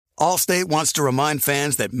Allstate wants to remind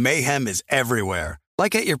fans that mayhem is everywhere,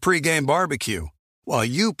 like at your pregame barbecue. While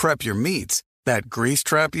you prep your meats, that grease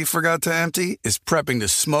trap you forgot to empty is prepping to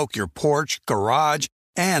smoke your porch, garage,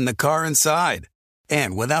 and the car inside.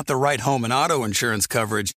 And without the right home and auto insurance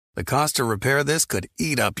coverage, the cost to repair this could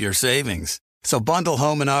eat up your savings. So bundle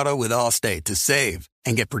home and auto with Allstate to save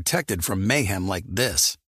and get protected from mayhem like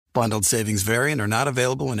this. Bundled savings vary and are not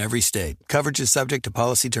available in every state. Coverage is subject to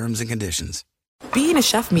policy terms and conditions. Being a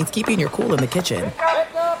chef means keeping your cool in the kitchen.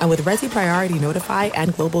 And with Resi Priority Notify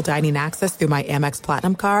and Global Dining Access through my Amex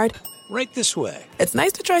Platinum card, right this way. It's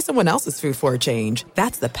nice to try someone else's food for a change.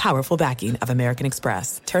 That's the powerful backing of American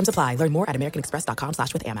Express. Terms apply. Learn more at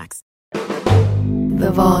americanexpress.com/withAmex.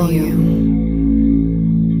 The volume.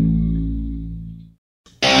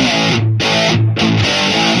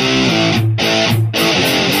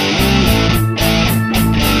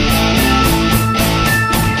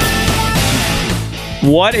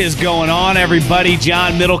 What is going on, everybody?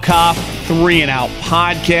 John Middlecoff, 3 and Out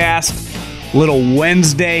podcast, little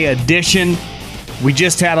Wednesday edition. We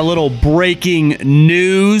just had a little breaking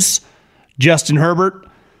news. Justin Herbert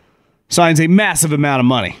signs a massive amount of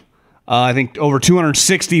money. I think over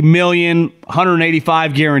 $260 million,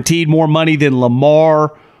 $185 guaranteed, more money than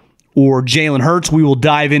Lamar or Jalen Hurts. We will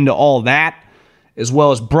dive into all that, as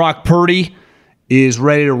well as Brock Purdy is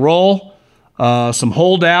ready to roll. Some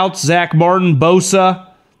holdouts, Zach Martin, Bosa,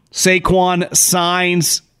 Saquon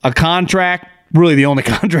signs a contract, really the only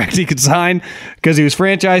contract he could sign because he was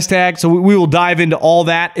franchise tagged. So we will dive into all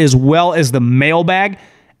that, as well as the mailbag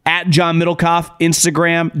at John Middlecoff,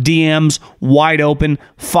 Instagram, DMs, wide open.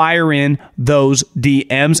 Fire in those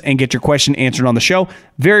DMs and get your question answered on the show.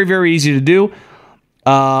 Very, very easy to do.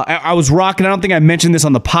 I was rocking, I don't think I mentioned this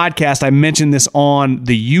on the podcast. I mentioned this on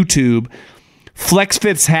the YouTube. Flex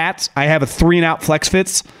Fits hats. I have a 3 and Out Flex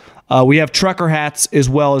Fits. We have trucker hats as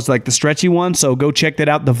well as like the stretchy ones. So go check that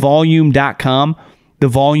out. Thevolume.com.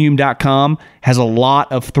 Thevolume.com has a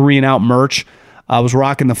lot of 3 and Out merch. I was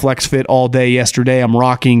rocking the Flex Fit all day yesterday. I'm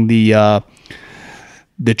rocking the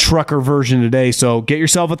trucker version today. So get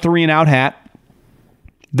yourself a 3 and Out hat.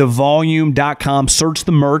 Thevolume.com. Search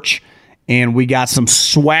the merch, and we got some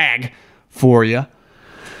swag for you.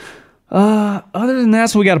 Other than that,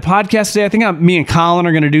 so we got a podcast today. I think me and Colin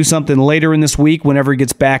are going to do something later in this week whenever he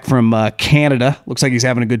gets back from Canada. Looks like he's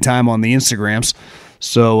having a good time on the Instagrams.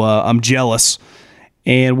 So I'm jealous.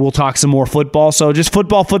 And we'll talk some more football. So just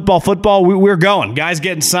football. We're going. Guys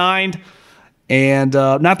getting signed. And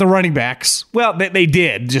not the running backs. Well, they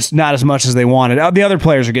did, just not as much as they wanted. The other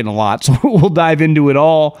players are getting a lot. So we'll dive into it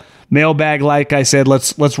all. Mailbag, like I said,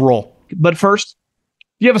 let's roll. But first,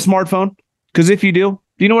 do you have a smartphone? Because if you do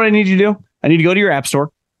you know what I need you to do? I need to go to your app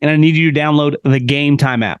store, and I need you to download the Game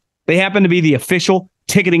Time app. They happen to be the official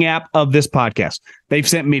ticketing app of this podcast. They've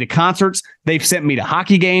sent me to concerts. They've sent me to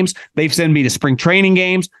hockey games. They've sent me to spring training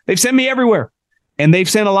games. They've sent me everywhere. And they've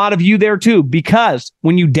sent a lot of you there too, because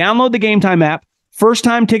when you download the Game Time app,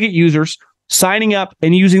 first-time ticket users signing up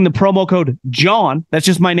and using the promo code JOHN, that's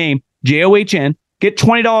just my name, JOHN, get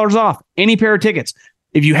 $20 off any pair of tickets.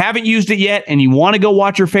 If you haven't used it yet and you want to go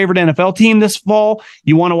watch your favorite NFL team this fall,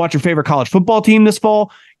 you want to watch your favorite college football team this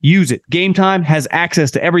fall, use it. Game Time has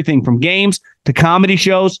access to everything from games to comedy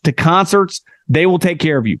shows to concerts. They will take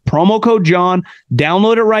care of you. Promo code John.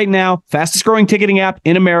 Download it right now. Fastest growing ticketing app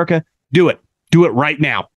in America. Do it. Do it right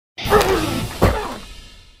now.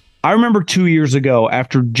 I remember 2 years ago,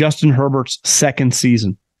 after Justin Herbert's second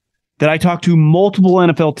season, that I talked to multiple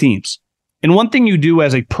NFL teams. And one thing you do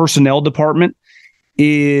as a personnel department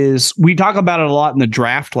is we talk about it a lot in the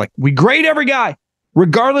draft. Like, we grade every guy,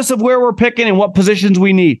 regardless of where we're picking and what positions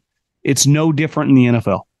we need. It's no different in the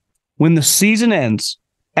NFL. When the season ends,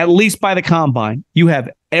 at least by the combine, you have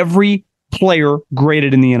every player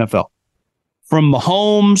graded in the NFL. From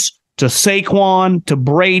Mahomes to Saquon to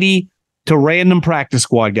Brady to random practice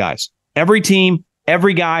squad guys. Every team,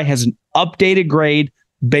 every guy has an updated grade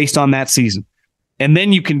based on that season. And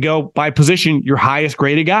then you can go by position your highest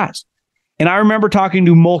graded guys. And I remember talking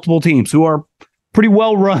to multiple teams who are pretty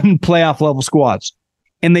well-run playoff level squads.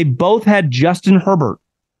 And they both had Justin Herbert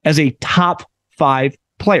as a top 5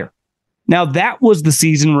 player. Now, that was the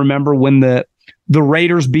season, remember, when the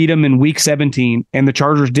Raiders beat them in week 17 and the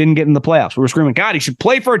Chargers didn't get in the playoffs. We were screaming, God, he should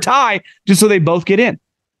play for a tie just so they both get in.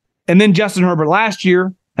 And then Justin Herbert last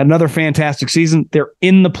year had another fantastic season. They're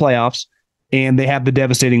in the playoffs, and they have the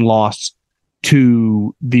devastating loss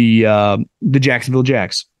to the Jacksonville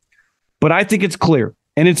Jags. But I think it's clear,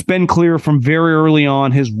 and it's been clear from very early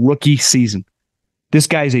on his rookie season. This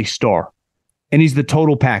guy's a star, and he's the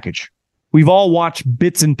total package. We've all watched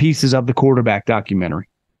bits and pieces of the quarterback documentary.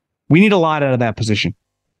 We need a lot out of that position.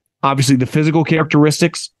 Obviously, the physical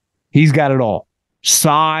characteristics, he's got it all.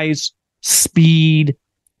 Size, speed,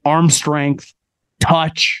 arm strength,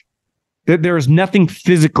 touch. There is nothing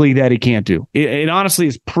physically that he can't do. It honestly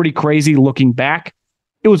is pretty crazy looking back.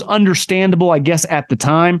 It was understandable, I guess, at the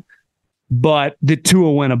time, but the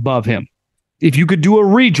Tua went above him. If you could do a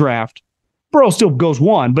redraft, Burrow still goes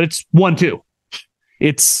 1, but it's 1-2.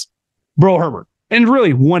 It's Burrow Herbert. And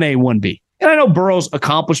really 1A, 1B. And I know Burrow's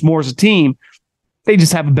accomplished more as a team. They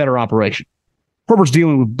just have a better operation. Herbert's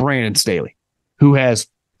dealing with Brandon Staley, who has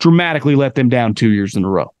dramatically let them down 2 years in a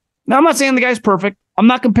row. Now, I'm not saying the guy's perfect. I'm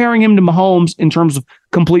not comparing him to Mahomes in terms of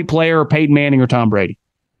complete player or Peyton Manning or Tom Brady.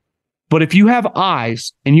 But if you have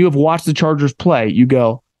eyes and you have watched the Chargers play, you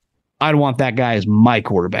go, I'd want that guy as my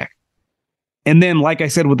quarterback. And then, like I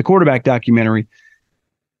said with the quarterback documentary,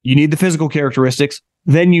 you need the physical characteristics.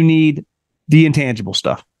 Then you need the intangible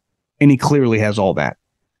stuff. And he clearly has all that.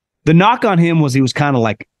 The knock on him was he was kind of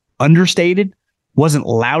like understated, wasn't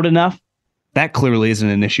loud enough. That clearly isn't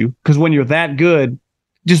an issue because when you're that good,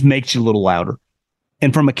 it just makes you a little louder.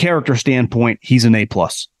 And from a character standpoint, he's an A+.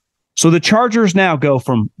 So the Chargers now go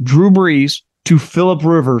from Drew Brees to Phillip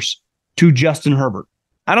Rivers to Justin Herbert.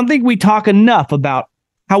 I don't think we talk enough about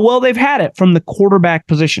how well they've had it from the quarterback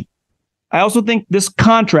position. I also think this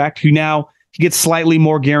contract, he gets slightly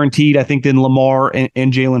more guaranteed, I think, than Lamar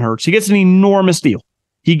and Jalen Hurts. He gets an enormous deal.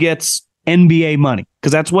 He gets NBA money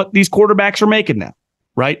because that's what these quarterbacks are making now,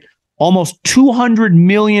 right? Almost $200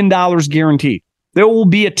 million guaranteed. There will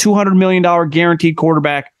be a $200 million guaranteed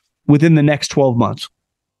quarterback within the next 12 months.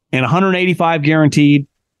 And 185 guaranteed.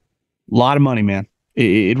 A lot of money, man.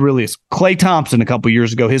 It really is. Klay Thompson, a couple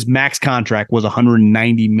years ago, his max contract was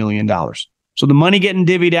 $190 million. So the money getting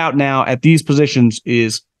divvied out now at these positions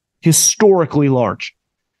is historically large.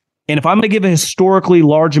 And if I'm going to give a historically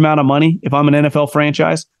large amount of money, if I'm an NFL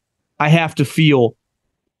franchise, I have to feel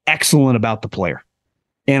excellent about the player.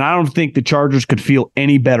 And I don't think the Chargers could feel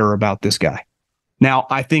any better about this guy. Now,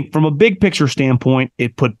 I think from a big picture standpoint,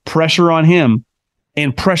 it put pressure on him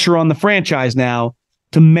and pressure on the franchise now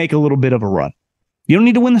to make a little bit of a run. You don't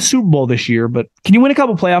need to win the Super Bowl this year, but can you win a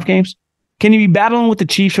couple playoff games? Can you be battling with the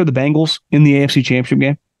Chiefs or the Bengals in the AFC Championship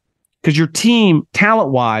game? Because your team,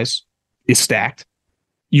 talent-wise, is stacked.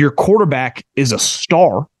 Your quarterback is a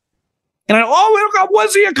star. And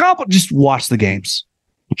what's he accomplished? Just watch the games.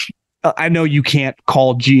 I know you can't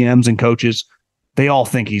call GMs and coaches. They all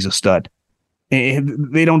think he's a stud.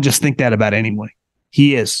 They don't just think that about anyone.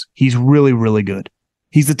 He is. He's really, really good.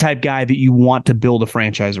 He's the type guy that you want to build a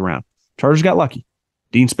franchise around. Chargers got lucky.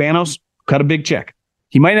 Dean Spanos cut a big check.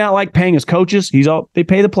 He might not like paying his coaches. They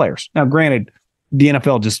pay the players. Now, granted, the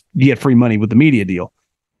NFL you get free money with the media deal.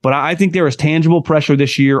 But I think there is tangible pressure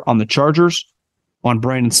this year on the Chargers, on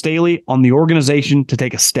Brandon Staley, on the organization to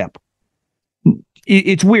take a step.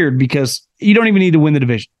 It's weird because you don't even need to win the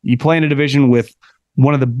division. You play in a division with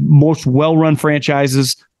one of the most well-run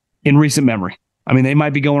franchises in recent memory. I mean, they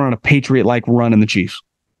might be going on a Patriot-like run in the Chiefs.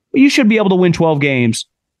 But you should be able to win 12 games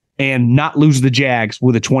and not lose the Jags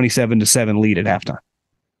with a 27-7 lead at halftime.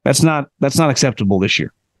 That's not acceptable this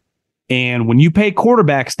year. And when you pay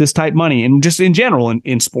quarterbacks this type money, and just in general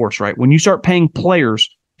in sports, right? When you start paying players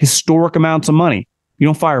historic amounts of money, you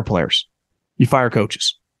don't fire players. You fire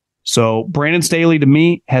coaches. So Brandon Staley, to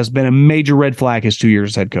me, has been a major red flag his 2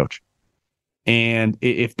 years as head coach. And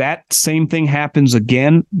if that same thing happens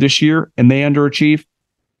again this year and they underachieve,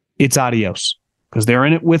 it's adios. Because they're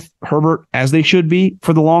in it with Herbert, as they should be,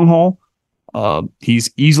 for the long haul.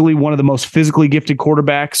 He's easily one of the most physically gifted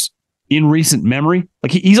quarterbacks in recent memory.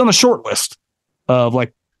 Like he's on the short list of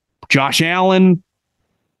like Josh Allen,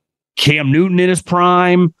 Cam Newton in his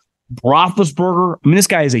prime, Roethlisberger. I mean, this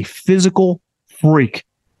guy is a physical freak.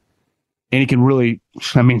 And he can really,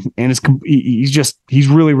 he's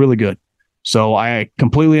really, really good. So I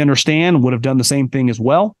completely understand, would have done the same thing as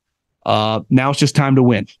well. Now it's just time to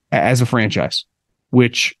win as a franchise,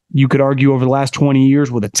 which you could argue over the last 20 years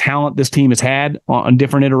with the talent this team has had on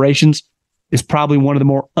different iterations is probably one of the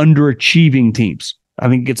more underachieving teams. I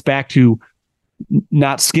think it gets back to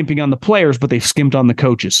not skimping on the players, but they've skimped on the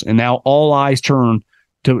coaches. And now all eyes turn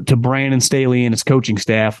to Brandon Staley and his coaching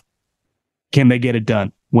staff. Can they get it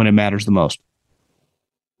done when it matters the most?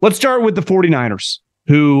 Let's start with the 49ers,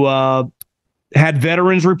 who had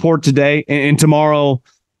veterans report today, and tomorrow,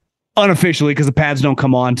 unofficially, because the pads don't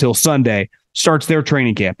come on until Sunday, starts their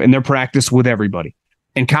training camp and their practice with everybody.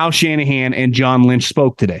 And Kyle Shanahan and John Lynch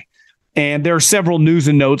spoke today. And there are several news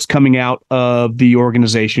and notes coming out of the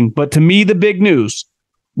organization. But to me, the big news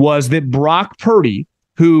was that Brock Purdy,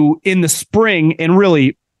 who in the spring and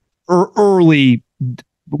really early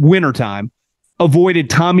wintertime avoided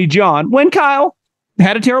Tommy John when Kyle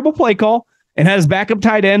had a terrible play call and had his backup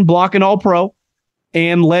tight end blocking all pro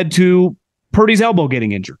and led to Purdy's elbow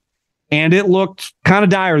getting injured. And it looked kind of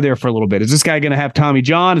dire there for a little bit. Is this guy going to have Tommy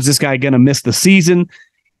John? Is this guy going to miss the season?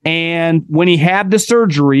 And when he had the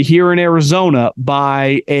surgery here in Arizona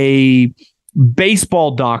by a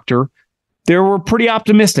baseball doctor, they were pretty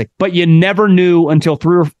optimistic, but you never knew until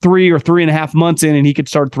 3 or 3.5 months in and he could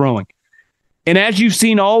start throwing. And as you've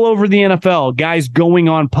seen all over the NFL, guys going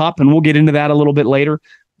on PUP, and we'll get into that a little bit later,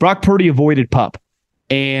 Brock Purdy avoided PUP.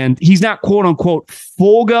 And he's not quote unquote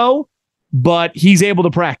full go, but he's able to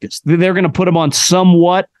practice. They're going to put him on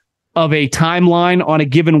somewhat of a timeline on a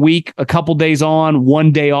given week, a couple days on,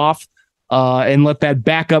 1 day off, and let that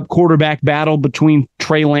backup quarterback battle between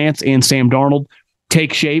Trey Lance and Sam Darnold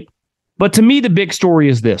take shape. But to me, the big story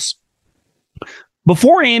is this.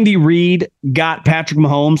 Before Andy Reid got Patrick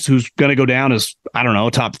Mahomes, who's going to go down as, I don't know,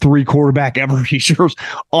 top 3 quarterback ever, he sure's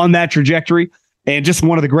on that trajectory, and just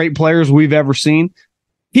one of the great players we've ever seen,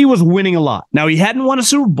 he was winning a lot. Now, he hadn't won a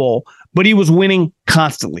Super Bowl, but he was winning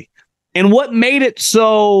constantly. And what made it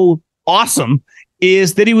so awesome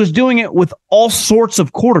is that he was doing it with all sorts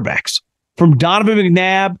of quarterbacks, from Donovan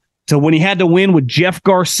McNabb to when he had to win with Jeff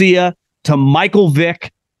Garcia to Michael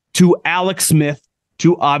Vick to Alex Smith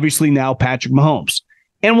to obviously now Patrick Mahomes.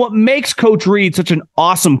 And what makes Coach Reid such an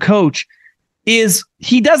awesome coach is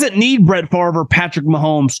he doesn't need Brett Favre or Patrick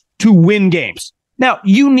Mahomes to win games. Now,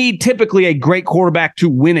 you need typically a great quarterback to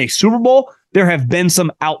win a Super Bowl. There have been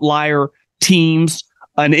some outlier teams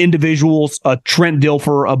and individuals, a Trent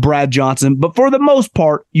Dilfer, a Brad Johnson. But for the most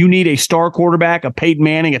part, you need a star quarterback, a Peyton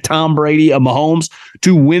Manning, a Tom Brady, a Mahomes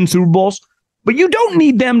to win Super Bowls. But you don't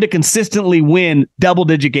need them to consistently win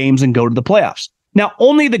double-digit games and go to the playoffs. Now,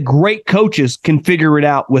 only the great coaches can figure it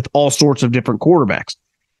out with all sorts of different quarterbacks.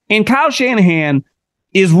 And Kyle Shanahan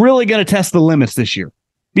is really going to test the limits this year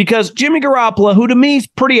because Jimmy Garoppolo, who to me is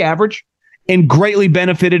pretty average and greatly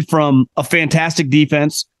benefited from a fantastic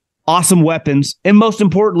defense, awesome weapons, and most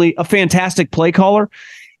importantly, a fantastic play caller,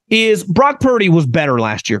 is Brock Purdy was better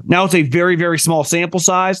last year. Now, it's a very, very small sample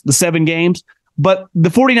size, the 7 games, but the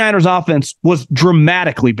 49ers offense was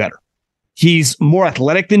dramatically better. He's more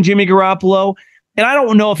athletic than Jimmy Garoppolo. And I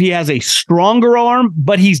don't know if he has a stronger arm,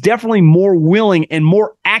 but he's definitely more willing and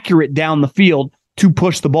more accurate down the field to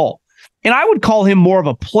push the ball. And I would call him more of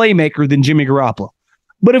a playmaker than Jimmy Garoppolo.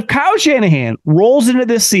 But if Kyle Shanahan rolls into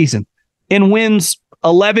this season and wins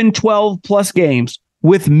 11, 12 plus games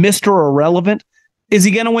with Mr. Irrelevant, is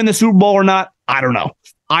he going to win the Super Bowl or not? I don't know.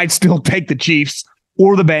 I'd still take the Chiefs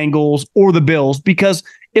or the Bengals or the Bills because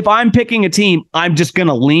if I'm picking a team, I'm just going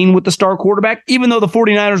to lean with the star quarterback, even though the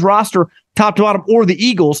 49ers roster, top to bottom, or the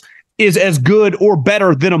Eagles is as good or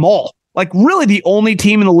better than them all. Like really the only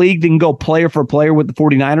team in the league that can go player for player with the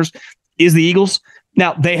 49ers is the Eagles.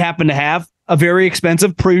 Now, they happen to have a very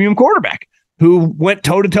expensive premium quarterback who went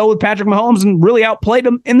toe-to-toe with Patrick Mahomes and really outplayed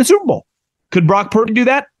him in the Super Bowl. Could Brock Purdy do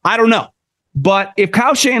that? I don't know. But if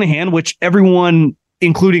Kyle Shanahan, which everyone,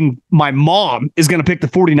 including my mom, is going to pick the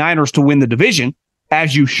 49ers to win the division,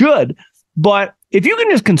 as you should, but if you can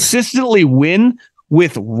just consistently win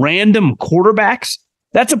with random quarterbacks,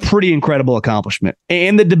 that's a pretty incredible accomplishment.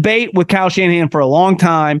 And the debate with Kyle Shanahan for a long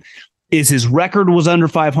time is his record was under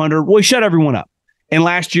 500. Well, he shut everyone up. And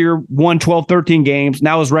last year won 12, 13 games.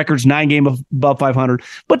 Now his record's 9 games above 500.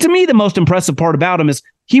 But to me, the most impressive part about him is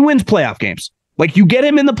he wins playoff games. Like you get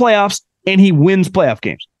him in the playoffs and he wins playoff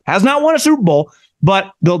games. Has not won a Super Bowl,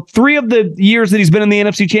 but the 3 of the years that he's been in the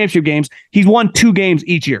NFC Championship games, he's won 2 games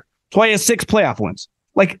each year. That's why he has 6 playoff wins.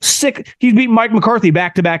 Like 6. He's beat Mike McCarthy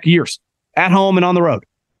back-to-back years at home and on the road.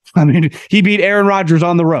 I mean, he beat Aaron Rodgers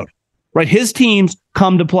on the road, right? His teams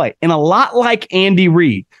come to play. And a lot like Andy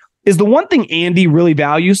Reid is the one thing Andy really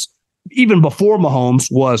values, even before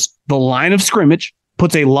Mahomes, was the line of scrimmage,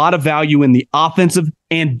 puts a lot of value in the offensive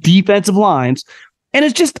and defensive lines, and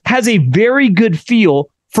it just has a very good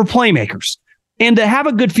feel for playmakers. And to have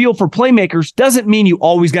a good feel for playmakers doesn't mean you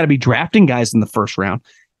always got to be drafting guys in the first round.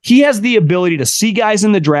 He has the ability to see guys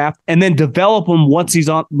in the draft and then develop them once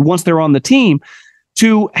they're on the team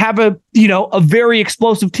to have a very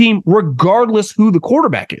explosive team, regardless who the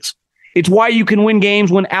quarterback is. It's why you can win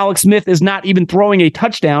games when Alex Smith is not even throwing a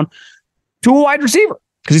touchdown to a wide receiver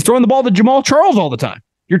because he's throwing the ball to Jamal Charles all the time.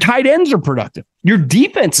 Your tight ends are productive. Your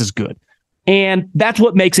defense is good. And that's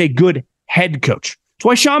what makes a good head coach. That's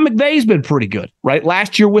why Sean McVay's been pretty good, right?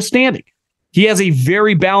 Last year withstanding. He has a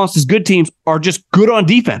very balanced. His good teams are just good on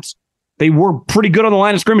defense. They were pretty good on the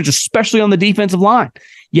line of scrimmage, especially on the defensive line.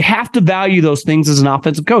 You have to value those things as an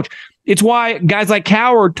offensive coach. It's why guys like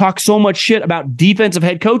Coward talk so much shit about defensive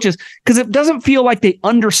head coaches because it doesn't feel like they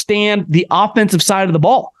understand the offensive side of the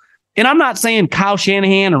ball. And I'm not saying Kyle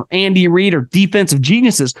Shanahan or Andy Reid are defensive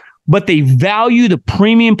geniuses, but they value the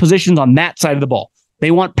premium positions on that side of the ball.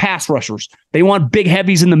 They want pass rushers. They want big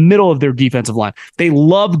heavies in the middle of their defensive line. They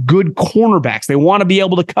love good cornerbacks. They want to be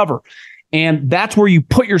able to cover. And that's where you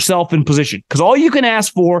put yourself in position, because all you can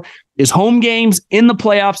ask for is home games in the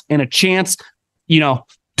playoffs and a chance, to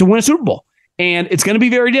win a Super Bowl. And it's going to be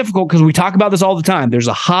very difficult because we talk about this all the time. There's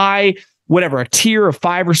a tier of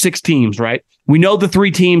 5 or 6 teams, right? We know the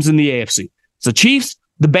 3 teams in the AFC. It's the Chiefs,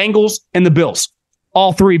 the Bengals, and the Bills.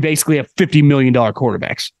 All 3 basically have $50 million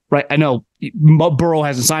quarterbacks, right? I know Burrow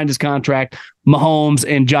hasn't signed his contract. Mahomes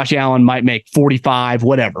and Josh Allen might make 45,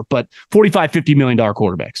 whatever, but 45, $50 million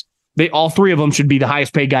quarterbacks. All 3 of them should be the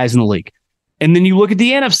highest paid guys in the league. And then you look at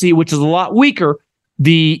the NFC, which is a lot weaker.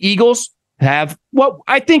 The Eagles have,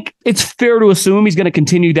 I think it's fair to assume he's going to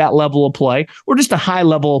continue that level of play, or just a high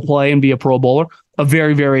level of play and be a Pro Bowler, a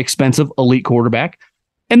very, very expensive elite quarterback.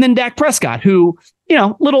 And then Dak Prescott, who,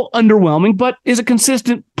 little underwhelming, but is a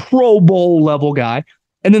consistent Pro Bowl level guy.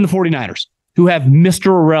 And then the 49ers, who have Mr.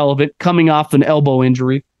 Irrelevant coming off an elbow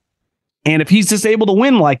injury. And if he's just able to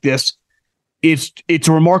win like this, it's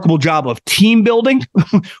a remarkable job of team building,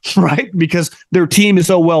 right? Because their team is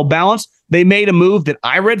so well balanced. They made a move that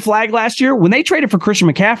I red flagged last year. When they traded for Christian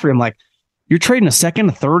McCaffrey, I'm like, you're trading a second,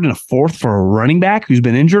 a third, and a fourth for a running back who's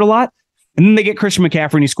been injured a lot? And then they get Christian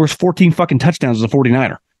McCaffrey and he scores 14 fucking touchdowns as a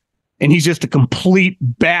 49er. And he's just a complete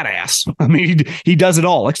badass. I mean, he does it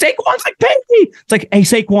all. Like, Saquon's like, pay me. It's like, hey,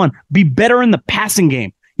 Saquon, be better in the passing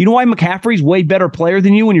game. You know why McCaffrey's way better player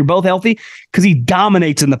than you when you're both healthy? Because he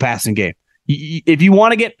dominates in the passing game. If you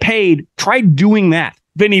want to get paid, try doing that.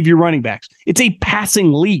 If any of your running backs, it's a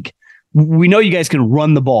passing league. We know you guys can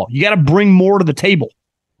run the ball. You got to bring more to the table,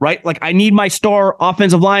 right? Like, I need my star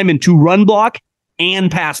offensive lineman to run block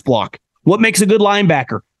and pass block. What makes a good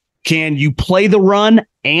linebacker? Can you play the run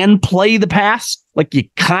and play the pass? Like, you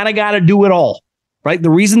kind of got to do it all, right? The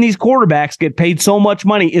reason these quarterbacks get paid so much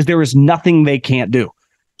money is there is nothing they can't do.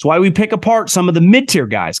 That's why we pick apart some of the mid-tier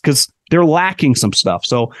guys, because they're lacking some stuff.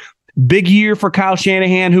 So big year for Kyle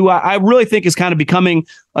Shanahan, who I really think is kind of becoming,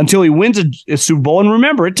 until he wins a Super Bowl. And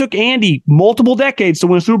remember, it took Andy multiple decades to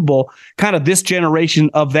win a Super Bowl, kind of this generation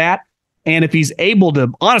of that. And if he's able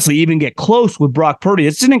to honestly even get close with Brock Purdy,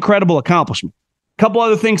 it's an incredible accomplishment. A couple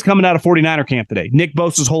other things coming out of 49er camp today. Nick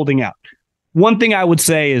Bosa's holding out. One thing I would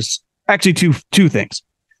say is actually two things.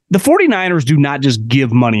 The 49ers do not just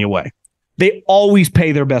give money away. They always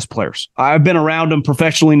pay their best players. I've been around them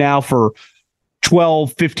professionally now for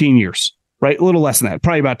 12, 15 years, right? A little less than that,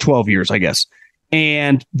 probably about 12 years, I guess.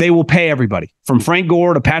 And they will pay everybody from Frank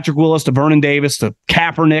Gore to Patrick Willis to Vernon Davis to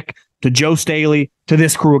Kaepernick to Joe Staley to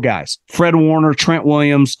this crew of guys. Fred Warner, Trent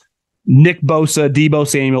Williams, Nick Bosa, Deebo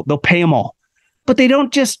Samuel. They'll pay them all. But they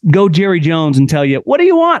don't just go Jerry Jones and tell you, what do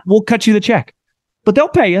you want? We'll cut you the check. But they'll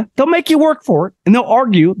pay you. They'll make you work for it. And they'll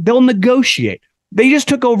argue. They'll negotiate. They just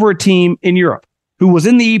took over a team in Europe who was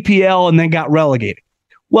in the EPL and then got relegated.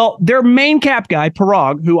 Well, their main cap guy,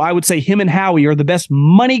 Parag, who I would say him and Howie are the best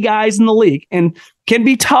money guys in the league and can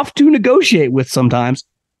be tough to negotiate with sometimes,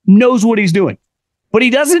 knows what he's doing. But he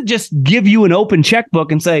doesn't just give you an open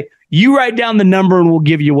checkbook and say, you write down the number and we'll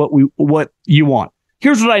give you what you want.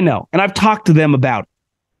 Here's what I know, and I've talked to them about it.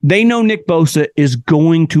 They know Nick Bosa is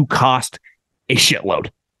going to cost a shitload.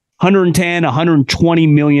 $110,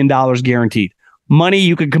 $120 million guaranteed. Money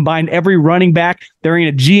you could combine every running back. There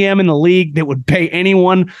ain't a GM in the league that would pay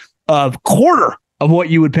anyone a quarter of what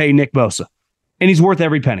you would pay Nick Bosa. And he's worth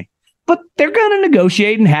every penny. But they're going to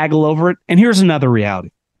negotiate and haggle over it. And here's another reality.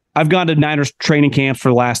 I've gone to Niners training camps for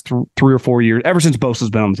the last 3 or 4 years, ever since Bosa's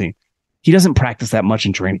been on the team. He doesn't practice that much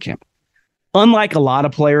in training camp. Unlike a lot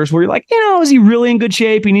of players where you're like, is he really in good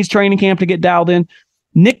shape? He needs training camp to get dialed in.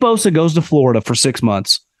 Nick Bosa goes to Florida for 6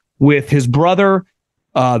 months with his brother,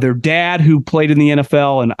 their dad who played in the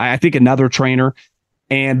NFL, and I think another trainer,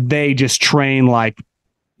 and they just train like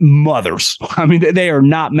mothers. I mean, they are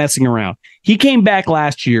not messing around. He came back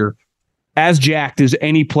last year as jacked as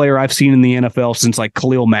any player I've seen in the NFL since like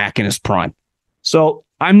Khalil Mack in his prime. So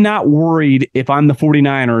I'm not worried if I'm the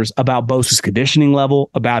 49ers about Bosa's conditioning level,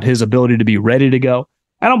 about his ability to be ready to go.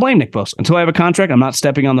 I don't blame Nick Bosa. Until I have a contract, I'm not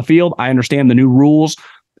stepping on the field. I understand the new rules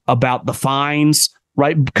about the fines,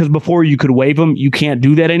 right? Because before you could waive them, you can't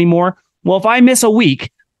do that anymore. Well, if I miss a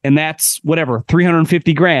week and that's whatever,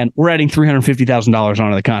 $350,000, we're adding $350,000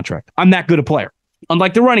 onto the contract. I'm that good a player.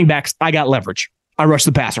 Unlike the running backs, I got leverage. I rush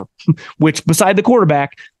the passer, which beside the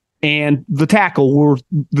quarterback and the tackle,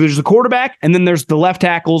 there's the quarterback and then there's the left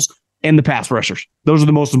tackles and the pass rushers. Those are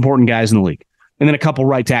the most important guys in the league. And then a couple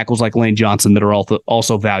right tackles like Lane Johnson that are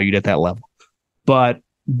also valued at that level. But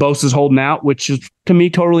Bosa's holding out, which is, to me,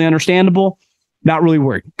 totally understandable. Not really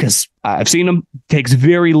worried because I've seen him, takes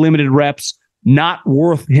very limited reps, not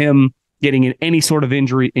worth him getting in any sort of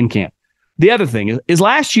injury in camp. The other thing is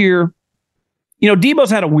last year, Debo's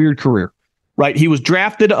had a weird career, right? He was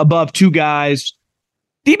drafted above two guys.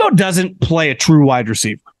 Debo doesn't play a true wide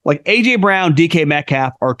receiver. Like A.J. Brown, DK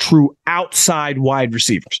Metcalf are true outside wide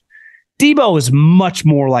receivers. Debo is much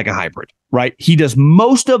more like a hybrid, right? He does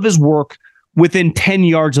most of his work within 10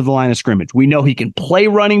 yards of the line of scrimmage. We know he can play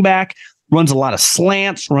running back, runs a lot of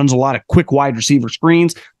slants, runs a lot of quick wide receiver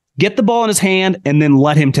screens, get the ball in his hand, and then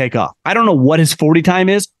let him take off. I don't know what his 40 time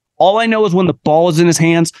is. All I know is when the ball is in his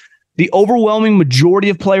hands, the overwhelming majority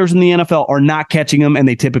of players in the NFL are not catching him, and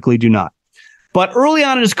they typically do not. But early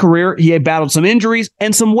on in his career, he had battled some injuries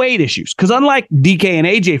and some weight issues. Because unlike DK and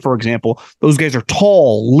AJ, for example, those guys are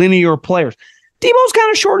tall, linear players. Debo's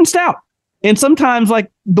kind of short and stout. And sometimes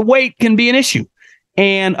the weight can be an issue.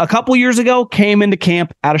 And a couple years ago, came into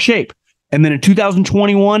camp out of shape. And then in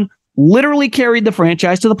 2021, literally carried the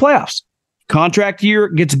franchise to the playoffs. Contract year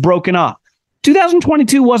gets broken off.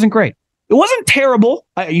 2022 wasn't great. It wasn't terrible.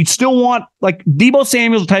 You'd still want, Deebo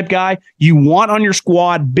Samuel's type guy you want on your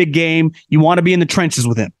squad, big game. You want to be in the trenches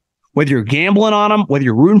with him. Whether you're gambling on him, whether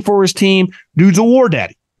you're rooting for his team, dude's a war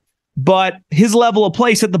daddy. But his level of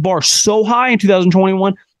play set the bar so high in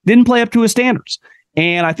 2021, didn't play up to his standards.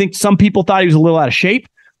 And I think some people thought he was a little out of shape.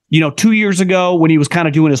 2 years ago when he was kind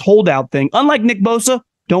of doing his holdout thing, unlike Nick Bosa,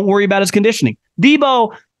 don't worry about his conditioning.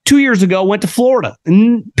 Debo, 2 years ago, went to Florida,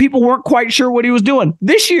 and people weren't quite sure what he was doing.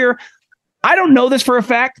 This year, I don't know this for a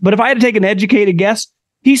fact, but if I had to take an educated guess,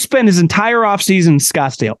 he spent his entire offseason in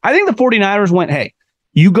Scottsdale. I think the 49ers went, hey,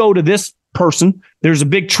 you go to this person. There's a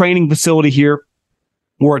big training facility here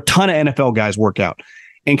where a ton of NFL guys work out.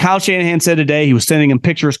 And Kyle Shanahan said today he was sending him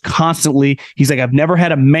pictures constantly. He's like, I've never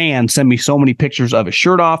had a man send me so many pictures of his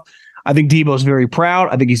shirt off. I think Debo's very proud.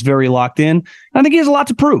 I think he's very locked in. And I think he has a lot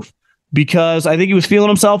to prove. Because I think he was feeling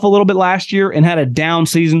himself a little bit last year and had a down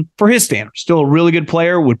season for his standards. Still a really good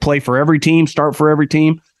player, would play for every team, start for every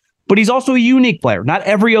team. But he's also a unique player. Not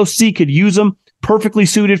every OC could use him, perfectly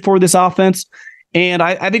suited for this offense. And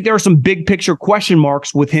I think there are some big picture question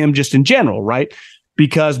marks with him just in general, right?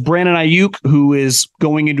 Because Brandon Ayuk, who is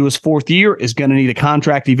going into his fourth year, is going to need a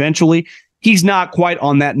contract eventually. He's not quite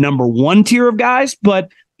on that number one tier of guys,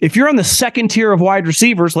 but if you're on the second tier of wide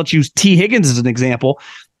receivers, let's use T. Higgins as an example,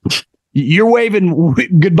 you're waving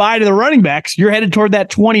goodbye to the running backs. You're headed toward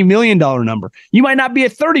that $20 million number. You might not be a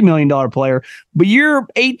 $30 million player, but you're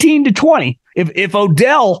 18 to 20. If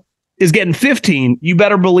Odell is getting 15, you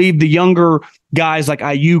better believe the younger guys like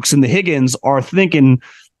Ayuk's and the Higgins are thinking,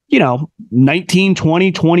 19,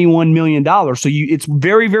 20, $21 million. So it's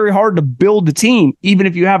very, very hard to build the team, even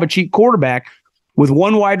if you have a cheap quarterback with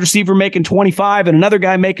one wide receiver making 25 and another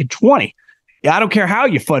guy making 20. I don't care how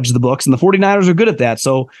you fudge the books, and the 49ers are good at that.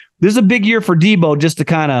 So this is a big year for Debo just to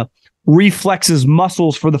kind of reflex his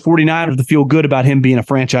muscles for the 49ers to feel good about him being a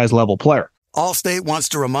franchise-level player. Allstate wants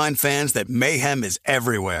to remind fans that mayhem is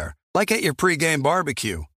everywhere, like at your pregame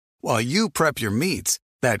barbecue. While you prep your meats,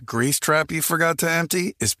 that grease trap you forgot to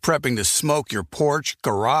empty is prepping to smoke your porch,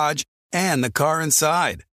 garage, and the car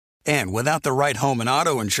inside. And without the right home and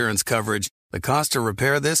auto insurance coverage, the cost to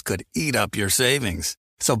repair this could eat up your savings.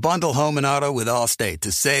 So bundle home and auto with Allstate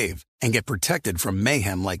to save and get protected from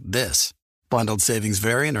mayhem like this. Bundled savings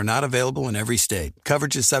vary and are not available in every state.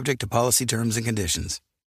 Coverage is subject to policy terms and conditions.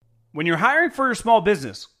 When you're hiring for your small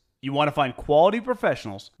business, you want to find quality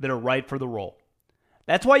professionals that are right for the role.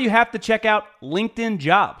 That's why you have to check out LinkedIn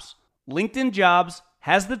Jobs. LinkedIn Jobs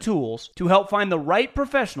has the tools to help find the right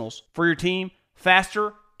professionals for your team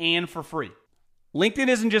faster and for free. LinkedIn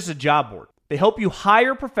isn't just a job board. They help you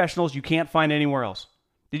hire professionals you can't find anywhere else.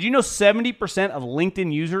 Did you know 70% of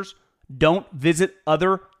LinkedIn users don't visit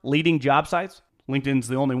other leading job sites? LinkedIn's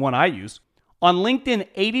the only one I use. On LinkedIn,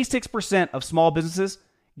 86% of small businesses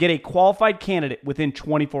get a qualified candidate within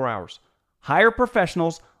 24 hours. Hire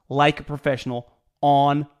professionals like a professional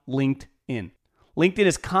on LinkedIn. LinkedIn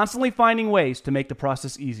is constantly finding ways to make the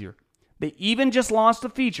process easier. They even just launched a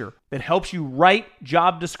feature that helps you write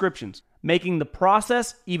job descriptions, making the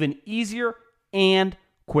process even easier and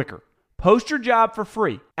quicker. Post your job for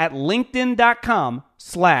free at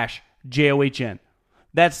linkedin.com/JOHN.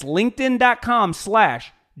 That's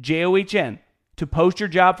linkedin.com/JOHN to post your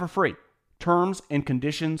job for free. Terms and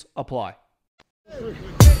conditions apply.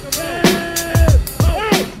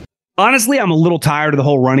 Honestly, I'm a little tired of the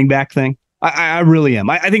whole running back thing. I really am.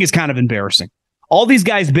 I think it's kind of embarrassing. All these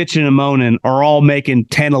guys bitching and moaning are all making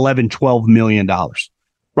 $10, $11, $12 million,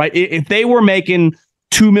 right? If they were making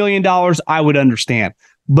 $2 million, I would understand.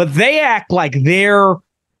 But they act like they're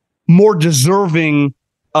more deserving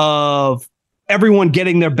of everyone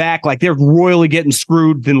getting their back, like they're royally getting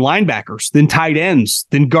screwed, than linebackers, than tight ends,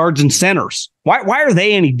 than guards and centers. Why are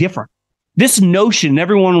they any different? This notion,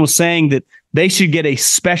 everyone was saying that they should get a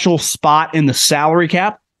special spot in the salary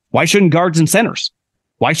cap. Why shouldn't guards and centers?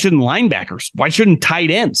 Why shouldn't linebackers? Why shouldn't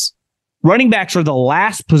tight ends? Running backs are the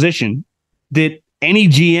last position that any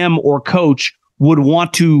GM or coach would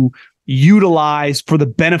want to utilize for the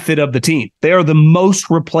benefit of the team. They are the most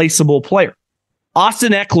replaceable player.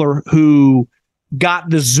 Austin Eckler, who got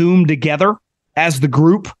the Zoom together as the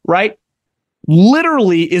group, right,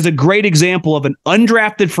 literally is a great example of an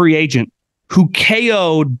undrafted free agent who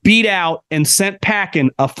KO'd, beat out, and sent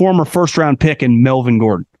packing a former first-round pick in Melvin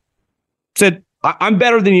Gordon. Said, I'm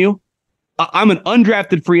better than you. I'm an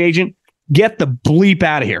undrafted free agent. Get the bleep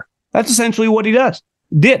out of here. That's essentially what he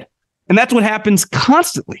did. And that's what happens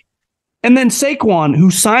constantly. And then Saquon,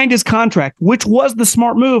 who signed his contract, which was the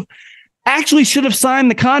smart move, actually should have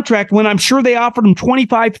signed the contract when I'm sure they offered him $25,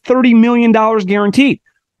 $30 million guaranteed.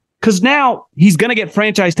 Because now he's going to get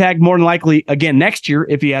franchise tagged more than likely again next year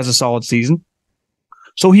if he has a solid season.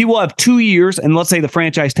 So he will have 2 years, and let's say the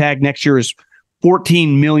franchise tag next year is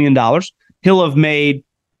 $14 million. He'll have made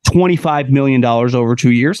 $25 million over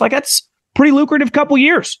 2 years. Like, that's pretty lucrative couple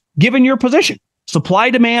years, given your position.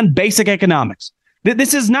 Supply, demand, basic economics.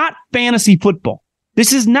 This is not fantasy football.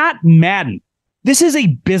 This is not Madden. This is a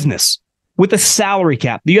business with a salary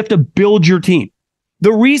cap. You have to build your team.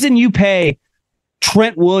 The reason you pay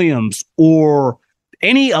Trent Williams or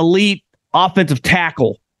any elite offensive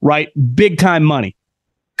tackle, right, big time money,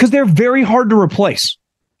 because they're very hard to replace.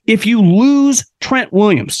 If you lose Trent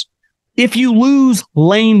Williams, if you lose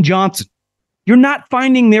Lane Johnson, you're not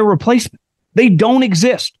finding their replacement. They don't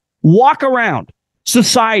exist. Walk around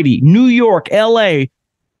society, New York, LA,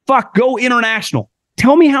 go international.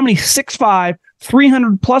 Tell me how many 6'5",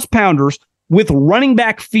 300-plus pounders with running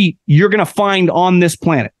back feet you're going to find on this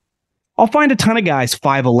planet. I'll find a ton of guys,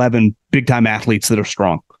 5'11", big-time athletes that are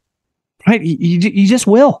strong. Right? You just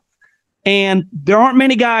will. And there aren't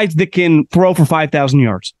many guys that can throw for 5,000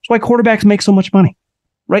 yards. That's why quarterbacks make so much money.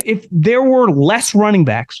 Right? If there were less running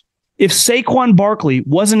backs, if Saquon Barkley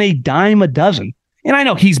wasn't a dime a dozen, and I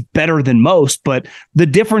know he's better than most, but the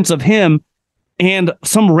difference of him and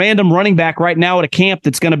some random running back right now at a camp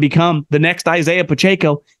that's going to become the next Isaiah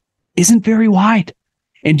Pacheco isn't very wide.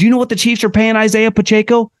 And do you know what the Chiefs are paying Isaiah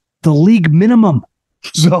Pacheco? The league minimum.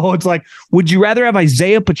 So it's like, would you rather have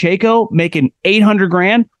Isaiah Pacheco making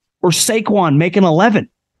 $800,000 or Saquon making 11?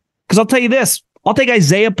 Because I'll tell you this, I'll take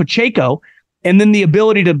Isaiah Pacheco and then the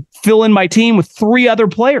ability to fill in my team with 3 other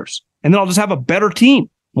players. And then I'll just have a better team.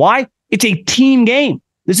 Why? It's a team game.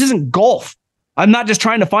 This isn't golf. I'm not just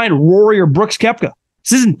trying to find Rory or Brooks Koepka.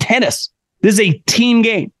 This isn't tennis. This is a team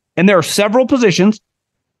game. And there are several positions,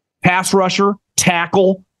 pass rusher,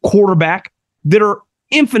 tackle, quarterback, that are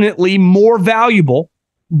infinitely more valuable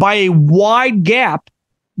by a wide gap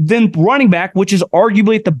than running back, which is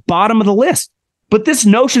arguably at the bottom of the list. But this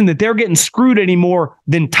notion that they're getting screwed any more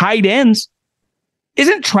than tight ends,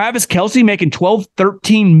 isn't Travis Kelce making $12,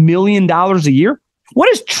 $13 million a year? What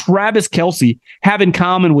does Travis Kelce have in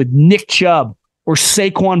common with Nick Chubb or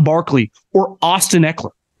Saquon Barkley or Austin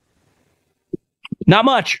Eckler? Not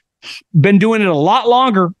much. Been doing it a lot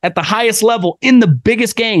longer at the highest level in the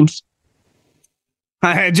biggest games.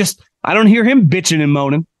 I don't hear him bitching and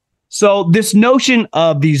moaning. So this notion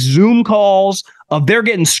of these Zoom calls of they're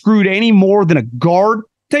getting screwed any more than a guard, I'll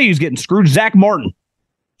tell you who's getting screwed. Zach Martin,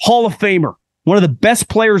 Hall of Famer, one of the best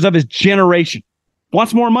players of his generation,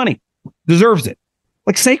 wants more money, deserves it.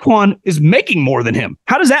 Like, Saquon is making more than him.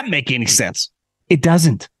 How does that make any sense? It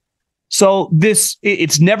doesn't. So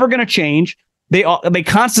it's never going to change. They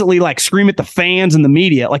constantly like scream at the fans and the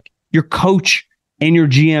media, like your coach and your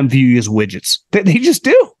GM view you as widgets. They just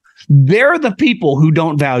do. They're the people who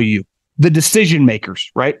don't value you, the decision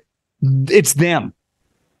makers, right? It's them.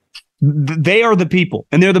 They are the people,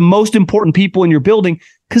 and they're the most important people in your building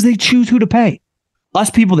because they choose who to pay. Us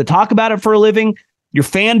people that talk about it for a living, your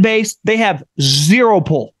fan base, they have zero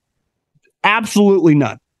pull. Absolutely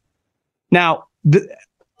none. Now,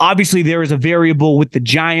 obviously there is a variable with the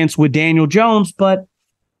Giants with Daniel Jones, but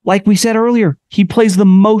like we said earlier, he plays the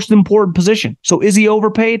most important position. So is he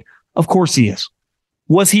overpaid? Of course he is.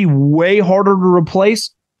 Was he way harder to replace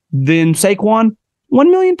than Saquon?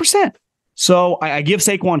 1,000,000%. So I give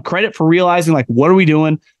Saquon credit for realizing, like, what are we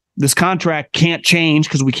doing? This contract can't change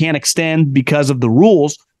because we can't extend because of the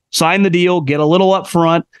rules. Sign the deal, get a little up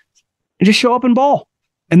front, and just show up and ball.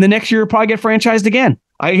 And the next year, probably get franchised again.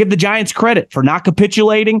 I give the Giants credit for not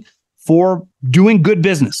capitulating, for doing good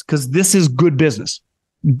business, because this is good business.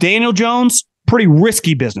 Daniel Jones, pretty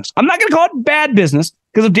risky business. I'm not going to call it bad business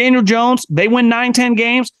because if Daniel Jones, they win 9-10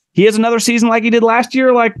 games, he has another season like he did last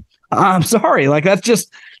year. Like, I'm sorry. Like, that's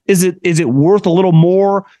just, is it worth a little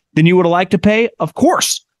more than you would have liked to pay? Of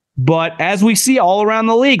course. But as we see all around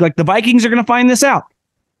the league, like the Vikings are going to find this out.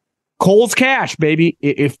 Cole's cash, baby.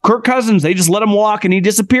 If Kirk Cousins, they just let him walk and he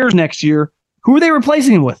disappears next year, who are they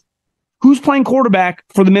replacing him with? Who's playing quarterback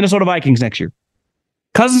for the Minnesota Vikings next year?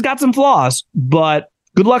 Cousins got some flaws, but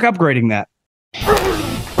good luck upgrading that.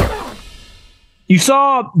 You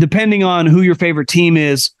saw, depending on who your favorite team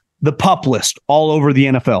is, the PUP list all over the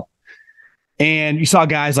NFL. And you saw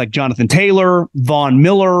guys like Jonathan Taylor, Von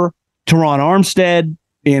Miller, Teron Armstead,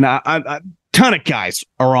 and a ton of guys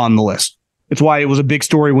are on the list. It's why it was a big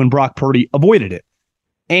story when Brock Purdy avoided it.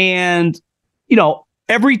 And,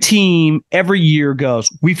 every team every year goes,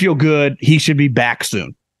 we feel good. He should be back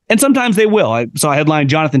soon. And sometimes they will. I saw a headline,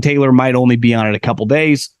 Jonathan Taylor might only be on it a couple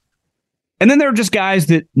days. And then there are just guys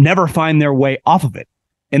that never find their way off of it.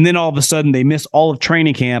 And then all of a sudden they miss all of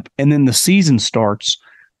training camp. And then the season starts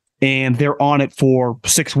and they're on it for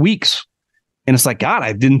 6 weeks. And it's like, God,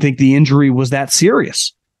 I didn't think the injury was that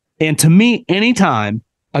serious. And to me, anytime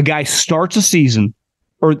a guy starts a season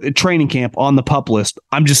or a training camp on the PUP list,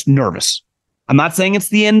 I'm just nervous. I'm not saying it's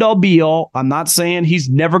the end all be all. I'm not saying he's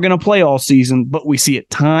never going to play all season, but we see it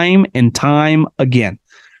time and time again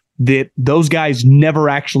that those guys never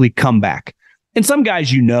actually come back. And some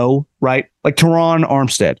guys, right? Like Teron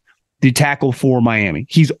Armstead, the tackle for Miami.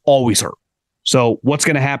 He's always hurt. So what's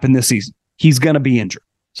going to happen this season? He's going to be injured.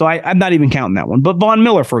 So I'm not even counting that one. But Von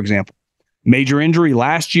Miller, for example, major injury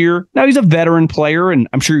last year. Now he's a veteran player, and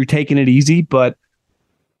I'm sure you're taking it easy, but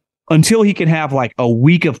until he can have like a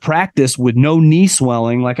week of practice with no knee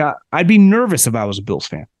swelling, like I'd be nervous if I was a Bills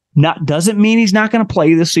fan. Doesn't mean he's not going to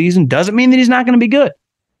play this season. Doesn't mean that he's not going to be good.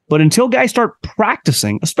 But until guys start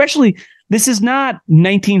practicing, especially this is not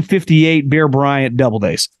 1958 Bear Bryant double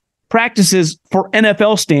days. Practices for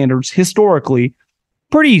NFL standards historically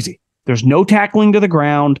pretty easy. There's no tackling to the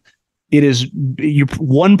ground. It is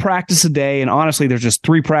one practice a day, and honestly, there's just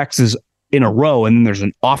 3 practices in a row, and then there's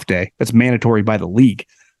an off day that's mandatory by the league.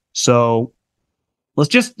 So let's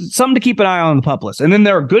just something to keep an eye on the PUP list. And then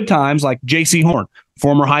there are good times like J.C. Horn,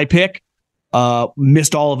 former high pick,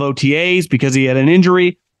 missed all of OTAs because he had an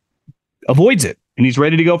injury, avoids it, and he's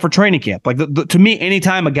ready to go for training camp. Like to me,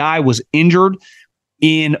 anytime a guy was injured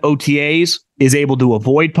in OTAs is able to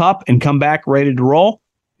avoid PUP and come back ready to roll,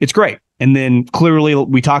 it's great. And then clearly,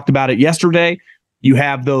 we talked about it yesterday, you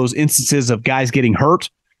have those instances of guys getting hurt.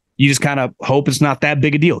 You just kind of hope it's not that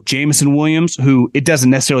big a deal. Jamison Williams, who it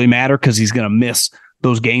doesn't necessarily matter because he's going to miss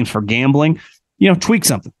those games for gambling, tweak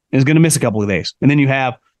something. Is going to miss a couple of days. And then you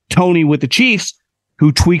have Tony with the Chiefs,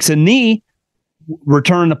 who tweaks a knee,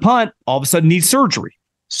 return the punt, all of a sudden needs surgery.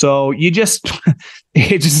 So it's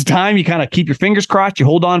just time you kind of keep your fingers crossed, you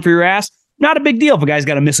hold on for your ass. Not a big deal if a guy's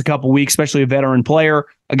got to miss a couple weeks, especially a veteran player,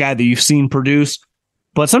 a guy that you've seen produce.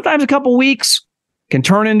 But sometimes a couple weeks can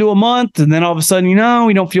turn into a month, and then all of a sudden,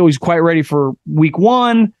 we don't feel he's quite ready for week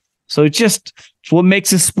 1. So it's what makes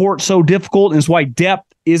this sport so difficult, and it's why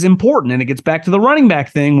depth is important. And it gets back to the running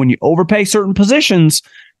back thing. When you overpay certain positions,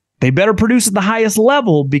 they better produce at the highest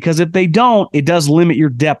level, because if they don't, it does limit your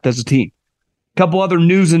depth as a team. A couple other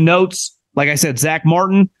news and notes. Like I said, Zach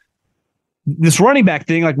Martin, this running back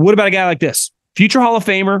thing, like what about a guy like this? Future Hall of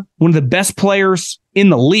Famer, one of the best players in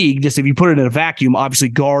the league. Just if you put it in a vacuum, obviously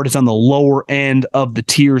guard is on the lower end of the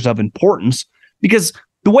tiers of importance, because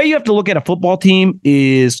the way you have to look at a football team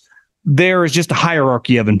is there is just a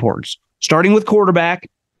hierarchy of importance. Starting with quarterback,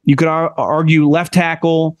 you could argue left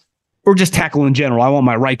tackle or just tackle in general. I want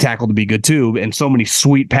my right tackle to be good too. And so many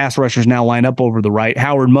sweet pass rushers now line up over the right.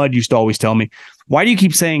 Howard Mudd used to always tell me, why do you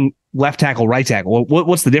keep saying left tackle, right tackle?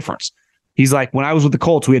 What's the difference? He's like, when I was with the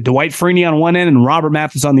Colts, we had Dwight Freeney on one end and Robert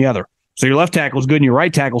Mathis on the other. So your left tackle is good and your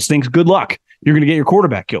right tackle stinks. Good luck. You're going to get your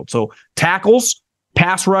quarterback killed. So tackles,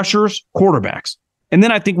 pass rushers, quarterbacks. And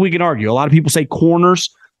then I think we can argue. A lot of people say corners.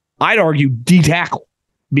 I'd argue D tackle,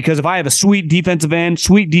 because if I have a sweet defensive end,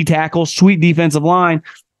 sweet D tackle, sweet defensive line,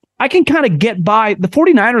 I can kind of get by. The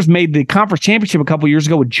 49ers made the conference championship a couple years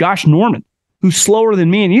ago with Josh Norman, who's slower than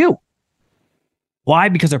me and you. Why?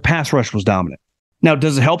 Because their pass rush was dominant. Now,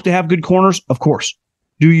 does it help to have good corners? Of course.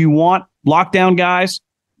 Do you want lockdown guys?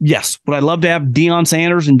 Yes. Would I love to have Deion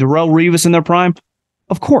Sanders and Darrelle Revis in their prime?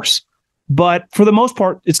 Of course. But for the most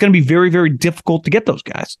part, it's going to be very, very difficult to get those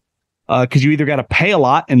guys, because you either got to pay a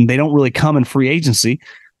lot and they don't really come in free agency,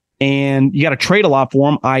 and you got to trade a lot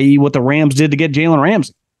for them, i.e. what the Rams did to get Jalen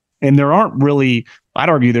Ramsey. And there aren't really, I'd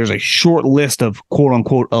argue there's a short list of quote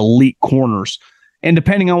unquote elite corners And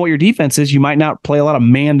depending on what your defense is, you might not play a lot of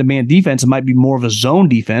man-to-man defense. It might be more of a zone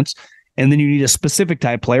defense. And then you need a specific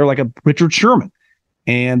type player like a Richard Sherman.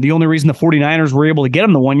 And the only reason the 49ers were able to get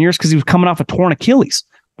him the 1 year is because he was coming off a torn Achilles.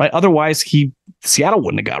 Right? Otherwise, Seattle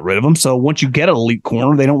wouldn't have got rid of him. So once you get an elite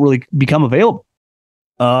corner, they don't really become available.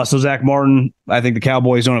 So Zach Martin, I think the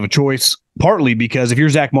Cowboys don't have a choice, partly because if you're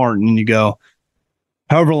Zach Martin and you go,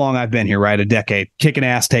 however long I've been here, right, a decade, kicking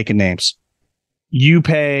ass, taking names, you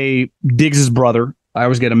pay Diggs' brother. I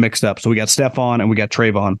always get them mixed up. So we got Stephon and we got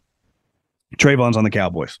Trayvon. Trayvon's on the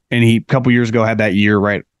Cowboys. And he, a couple years ago, had that year,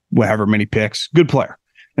 right, however many picks. Good player.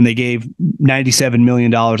 And they gave $97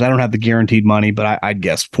 million. I don't have the guaranteed money, but I'd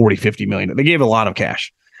guess $40-50 million. They gave a lot of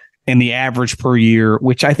cash. And the average per year,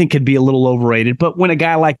 which I think could be a little overrated, but when a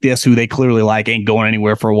guy like this, who they clearly like, ain't going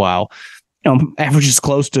anywhere for a while, averages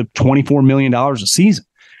close to $24 million a season.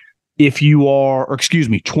 If you are, or excuse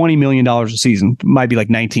me, $20 million a season, might be like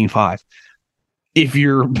 19.5. If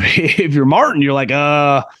you're Martin, you're like,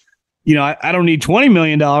 I don't need $20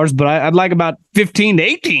 million, but I'd like about 15 to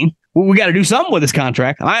 18. We got to do something with this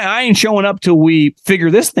contract. I ain't showing up till we figure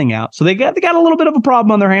this thing out. So they got a little bit of a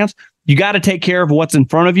problem on their hands. You got to take care of what's in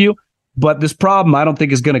front of you, but this problem I don't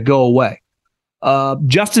think is going to go away.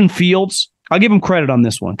 Justin Fields, I'll give him credit on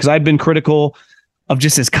this one because I've been critical of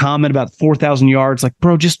just his comment about 4,000 yards. Like,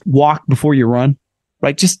 bro, just walk before you run,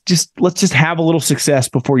 right? Just let's just have a little success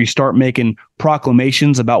before you start making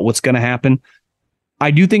proclamations about what's going to happen. I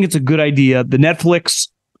do think it's a good idea. The Netflix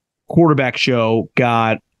quarterback show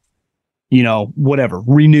got,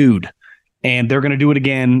 renewed, and they're going to do it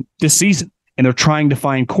again this season. And they're trying to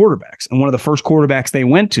find quarterbacks. And one of the first quarterbacks they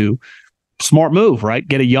went to, smart move, right?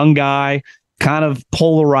 Get a young guy, kind of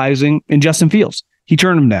polarizing, in Justin Fields. He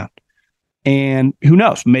turned him down. And who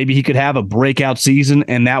knows? Maybe he could have a breakout season,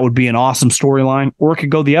 and that would be an awesome storyline. Or it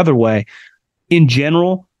could go the other way. In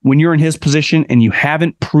general, when you're in his position and you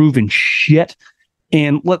haven't proven shit,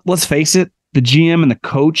 and let's face it, the GM and the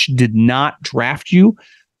coach did not draft you,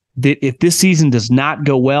 that if this season does not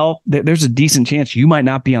go well, there's a decent chance you might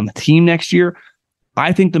not be on the team next year.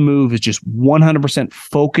 I think the move is just 100%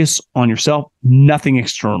 focus on yourself, nothing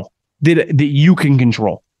external that you can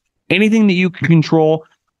control. Anything that you can control,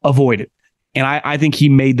 avoid it. And I think he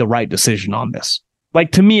made the right decision on this.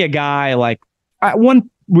 Like, to me, a guy one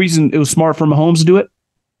reason it was smart for Mahomes to do it,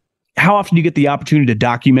 how often do you get the opportunity to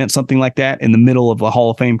document something like that in the middle of a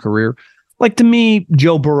Hall of Fame career? Like, to me,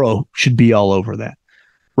 Joe Burrow should be all over that.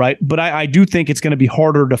 Right. But I do think it's going to be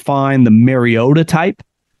harder to find the Mariota type.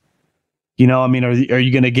 Are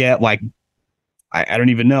you going to get I don't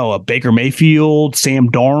even know, a Baker Mayfield, Sam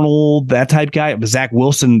Darnold, that type guy? But Zach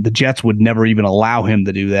Wilson, the Jets would never even allow him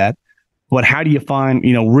to do that. But how do you find,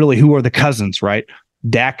 really who are the cousins, right?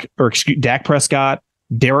 Dak Prescott,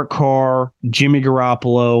 Derek Carr, Jimmy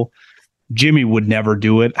Garoppolo. Jimmy would never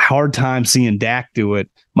do it. Hard time seeing Dak do it.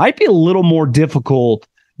 Might be a little more difficult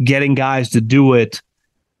getting guys to do it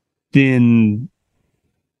than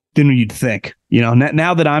you'd think.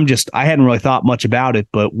 Now that I hadn't really thought much about it,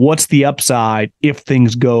 but what's the upside if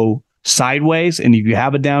things go sideways? And if you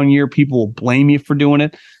have a down year, people will blame you for doing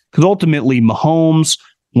it. Because ultimately, Mahomes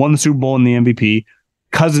won the Super Bowl and the MVP.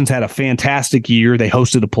 Cousins had a fantastic year. They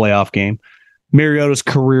hosted a playoff game. Mariota's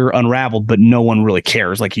career unraveled, but no one really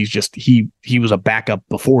cares. Like, he was a backup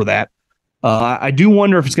before that. I do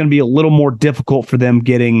wonder if it's going to be a little more difficult for them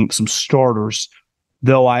getting some starters.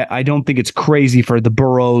 Though I don't think it's crazy for the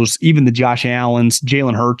Burrows, even the Josh Allens,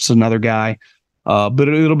 Jalen Hurts, another guy. But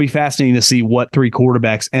it'll be fascinating to see what three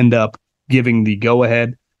quarterbacks end up giving the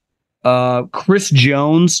go-ahead. Chris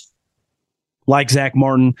Jones, like Zach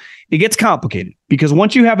Martin, it gets complicated because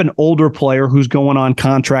once you have an older player who's going on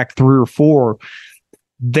contract 3 or 4,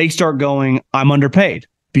 they start going, I'm underpaid,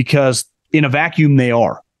 because in a vacuum they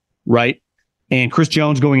are, right? And Chris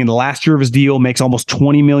Jones, going in the last year of his deal, makes almost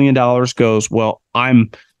 $20 million, goes, well,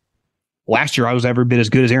 last year I was every bit as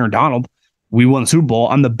good as Aaron Donald. We won the Super Bowl.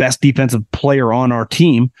 I'm the best defensive player on our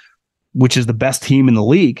team, which is the best team in the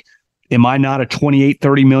league. Am I not a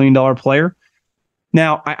 $28-30 million player?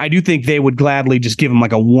 Now, I do think they would gladly just give him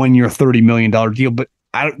like a 1 year, $30 million deal, but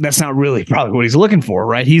that's not really probably what he's looking for,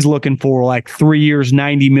 right? He's looking for like 3 years,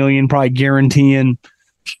 $90 million, probably guaranteeing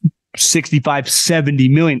 65-70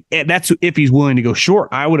 million. That's if he's willing to go short.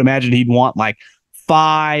 I would imagine he'd want like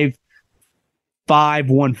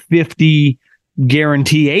 150,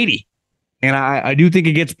 guarantee 80. And I do think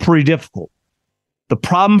it gets pretty difficult. The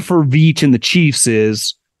problem for Veach and the Chiefs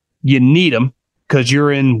is you need them because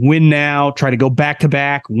you're in win now, try to go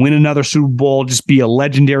back-to-back, win another Super Bowl, just be a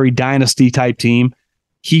legendary dynasty type team.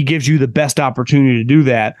 He gives you the best opportunity to do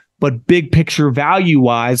that. But big picture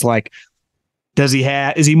value-wise, like,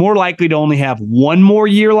 Is he more likely to only have one more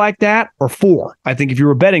year like that or four? I think if you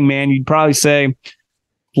were a betting man, you'd probably say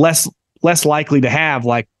less likely to have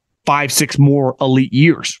like 5-6 more elite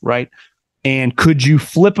years, right? And could you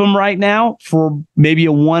flip him right now for maybe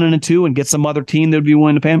a 1 and a 2 and get some other team that would be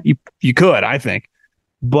willing to pay him? You could, I think.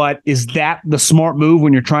 But is that the smart move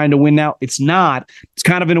when you're trying to win now? It's not. It's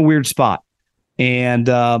kind of in a weird spot. And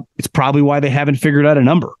it's probably why they haven't figured out a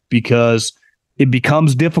number, because it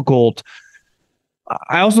becomes difficult.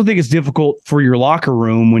 I also think it's difficult for your locker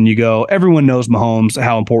room when you go, everyone knows Mahomes,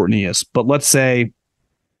 how important he is. But let's say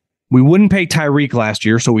we wouldn't pay Tyreek last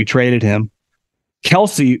year, so we traded him.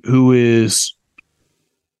 Kelsey, who is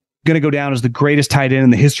going to go down as the greatest tight end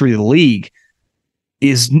in the history of the league,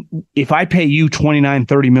 is, if I pay you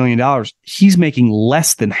 $29-30 million, he's making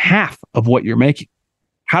less than half of what you're making.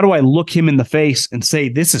 How do I look him in the face and say,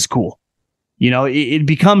 this is cool? It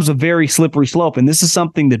becomes a very slippery slope. And this is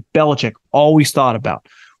something that Belichick always thought about,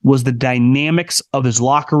 was the dynamics of his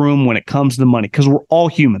locker room when it comes to money, because we're all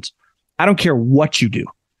humans. I don't care what you do.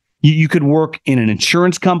 You could work in an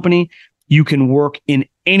insurance company. You can work in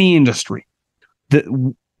any industry.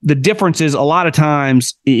 The difference is, a lot of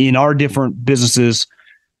times in our different businesses,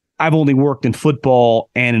 I've only worked in football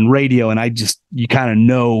and in radio, and you kind of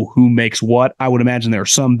know who makes what. I would imagine there are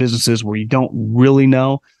some businesses where you don't really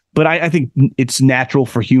know, but I think it's natural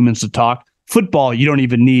for humans to talk. Football, you don't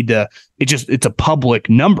even need to. It's a public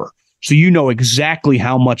number, so you know exactly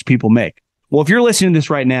how much people make. Well, if you're listening to this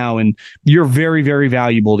right now and you're very, very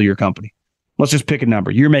valuable to your company, let's just pick a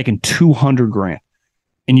number. You're making $200,000,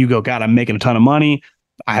 and you go, God, I'm making a ton of money.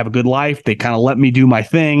 I have a good life. They kind of let me do my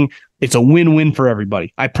thing. It's a win-win for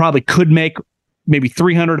everybody. I probably could make maybe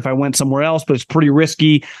 300 if I went somewhere else, but it's pretty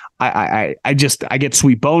risky. I get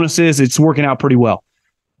sweet bonuses. It's working out pretty well.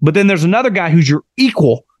 But then there's another guy who's your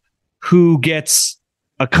equal, who gets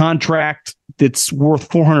a contract that's worth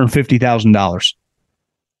 $450,000.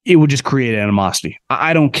 It would just create animosity.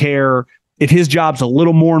 I don't care if his job's a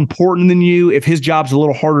little more important than you, if his job's a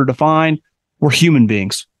little harder to find. We're human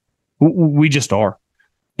beings. We just are.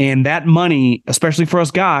 And that money, especially for us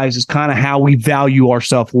guys, is kind of how we value our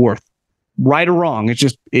self-worth. Right or wrong, it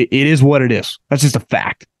is what it is. That's just a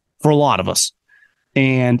fact for a lot of us.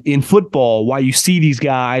 And in football, why you see these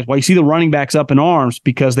guys, why you see the running backs up in arms,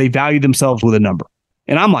 because they value themselves with a number.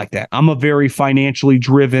 And I'm like that. I'm a very financially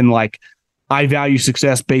driven, like, I value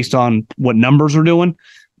success based on what numbers are doing,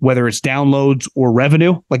 whether it's downloads or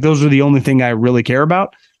revenue. Like, those are the only thing I really care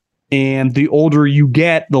about. And the older you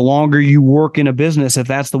get, the longer you work in a business, if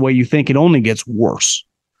that's the way you think, it only gets worse,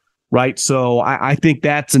 right? So I think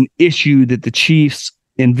that's an issue that the Chiefs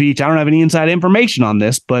and Veach, I don't have any inside information on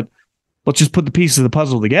this, but let's just put the pieces of the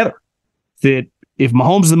puzzle together. That if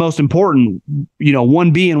Mahomes is the most important,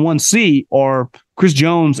 1B and 1C are Chris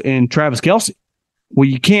Jones and Travis Kelce. Well,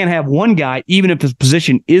 you can't have one guy, even if his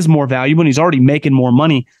position is more valuable and he's already making more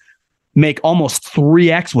money, make almost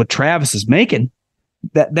 3x what Travis is making.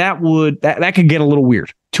 That could get a little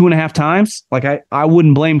weird. 2.5 times. Like, I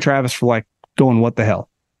wouldn't blame Travis for like going, what the hell?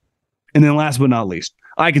 And then last but not least,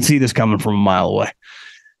 I can see this coming from a mile away.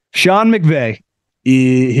 Sean McVay,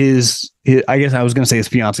 his I guess I was going to say his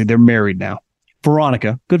fiance, they're married now.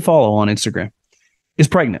 Veronica, good follow on Instagram, is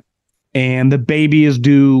pregnant. And the baby is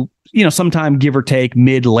due, sometime give or take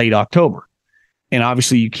mid-late October. And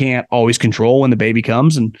obviously you can't always control when the baby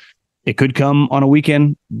comes, and it could come on a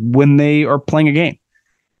weekend when they are playing a game.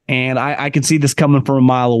 And I can see this coming from a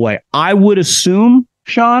mile away. I would assume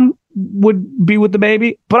Sean would be with the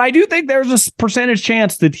baby, but I do think there's a percentage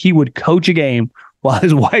chance that he would coach a game while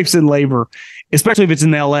his wife's in labor, especially if it's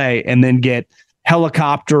in LA, and then get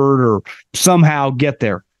helicoptered or somehow get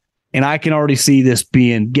there. And I can already see this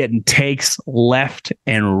getting takes left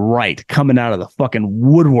and right coming out of the fucking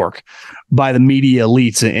woodwork by the media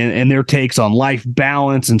elites and their takes on life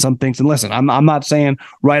balance and some things. And listen, I'm not saying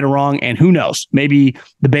right or wrong, and who knows, maybe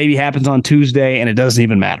the baby happens on Tuesday and it doesn't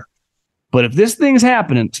even matter. But if this thing's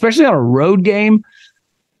happening, especially on a road game,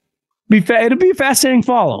 it'd be a fascinating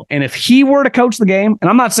follow. And if he were to coach the game, and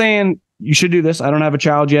I'm not saying you should do this, I don't have a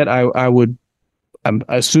child yet. I would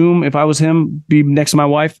assume if I was him, be next to my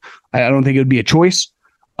wife. I don't think it would be a choice.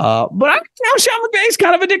 But Sean McVay's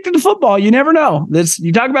kind of addicted to football. You never know.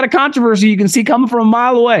 You talk about a controversy you can see coming from a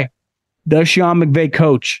mile away. Does Sean McVay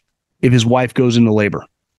coach if his wife goes into labor?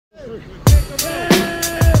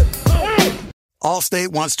 Allstate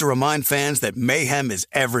wants to remind fans that mayhem is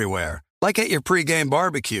everywhere, like at your pregame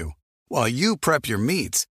barbecue. While you prep your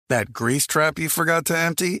meats, that grease trap you forgot to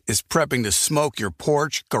empty is prepping to smoke your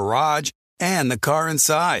porch, garage, and the car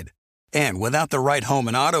inside. And without the right home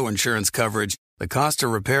and auto insurance coverage, the cost to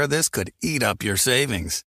repair this could eat up your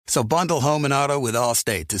savings. So bundle home and auto with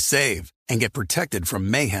Allstate to save and get protected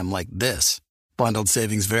from mayhem like this. Bundled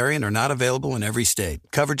savings variant are not available in every state.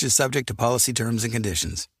 Coverage is subject to policy terms and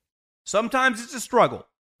conditions. Sometimes it's a struggle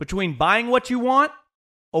between buying what you want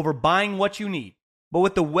over buying what you need. But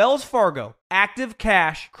with the Wells Fargo Active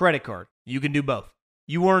Cash credit card, you can do both.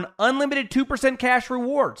 You earn unlimited 2% cash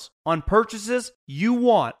rewards on purchases you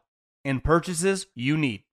want and purchases you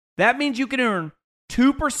need. That means you can earn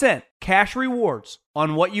 2% cash rewards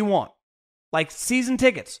on what you want, like season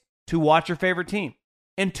tickets to watch your favorite team,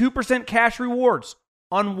 and 2% cash rewards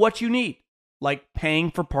on what you need, like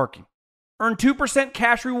paying for parking. Earn 2%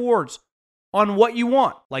 cash rewards on what you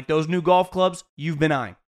want, like those new golf clubs you've been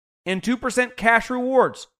eyeing, and 2% cash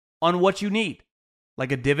rewards on what you need,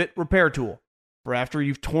 like a divot repair tool for after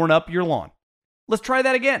you've torn up your lawn. Let's try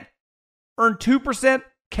that again. Earn 2%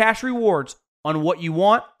 cash rewards on what you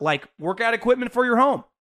want, like workout equipment for your home,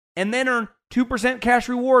 and then earn 2% cash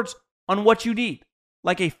rewards on what you need,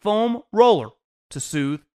 like a foam roller to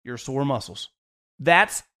soothe your sore muscles.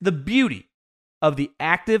 That's the beauty of the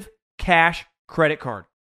Active Cash credit card.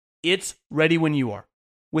 It's ready when you are.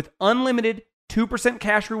 With unlimited 2%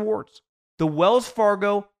 cash rewards, the Wells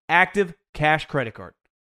Fargo Active Cash credit card.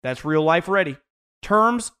 That's real life ready.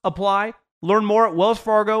 Terms apply. Learn more at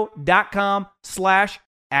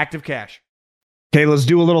wellsfargo.com/activecash. Okay, let's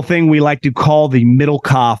do a little thing we like to call the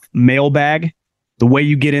Middlecoff Mailbag. The way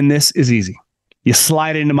you get in this is easy. You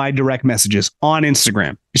slide into my direct messages on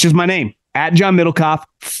Instagram. It's just my name, @JohnMiddlecoff.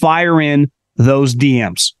 Fire in those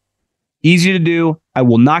DMs. Easy to do. I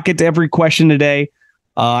will not get to every question today.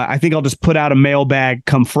 I think I'll just put out a mailbag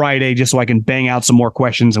come Friday just so I can bang out some more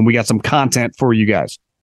questions and we got some content for you guys.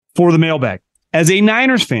 For the mailbag, as a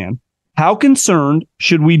Niners fan, how concerned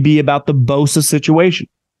should we be about the Bosa situation?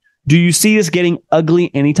 Do you see this getting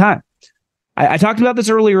ugly anytime? I talked about this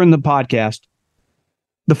earlier in the podcast.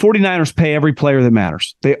 The 49ers pay every player that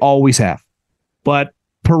matters. They always have. But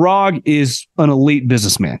Parag is an elite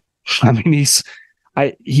businessman. I mean,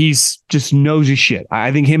 he's just knows his shit.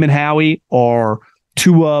 I think him and Howie are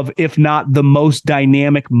two of, if not the most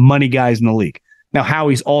dynamic money guys in the league. Now,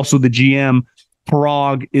 Howie's also the GM.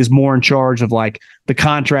 Parag is more in charge of like the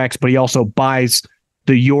contracts, but he also buys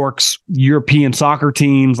the York's European soccer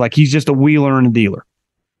teams. Like he's just a wheeler and a dealer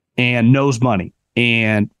and knows money.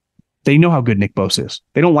 And they know how good Nick Bosa is.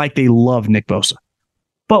 They love Nick Bosa.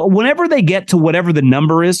 But whenever they get to whatever the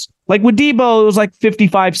number is, like with Debo, it was like $55,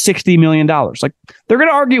 $60 million. Like they're going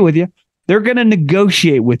to argue with you. They're going to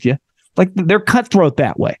negotiate with you. Like they're cutthroat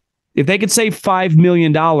that way. If they could save $5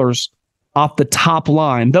 million off the top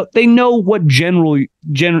line, they know what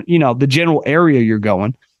the general area you're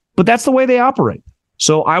going, but that's the way they operate.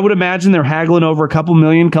 So I would imagine they're haggling over a couple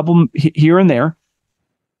million, couple here and there.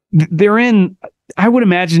 I would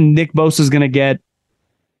imagine Nick Bosa is going to get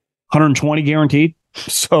 120 guaranteed.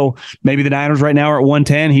 So maybe the Niners right now are at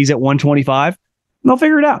 110. He's at 125. They'll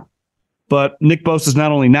figure it out. But Nick Bosa is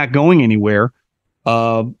not only not going anywhere,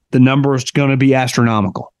 the number is going to be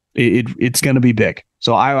astronomical. It's going to be big.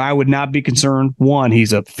 So I would not be concerned. One,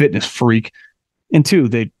 he's a fitness freak. And two,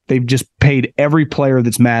 they've just paid every player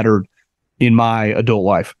that's mattered in my adult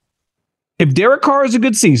life. If Derek Carr has a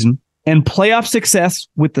good season and playoff success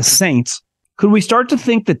with the Saints, could we start to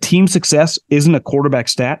think that team success isn't a quarterback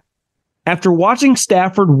stat? After watching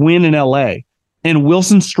Stafford win in LA and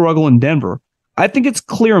Wilson struggle in Denver, I think it's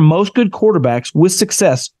clear most good quarterbacks with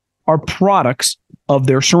success are products of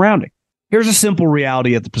their surrounding. Here's a simple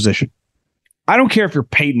reality at the position. I don't care if you're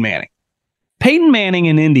Peyton Manning. Peyton Manning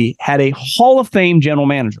in Indy had a Hall of Fame general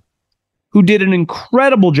manager who did an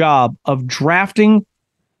incredible job of drafting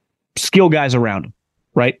skill guys around him,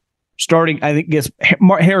 right? Starting, I guess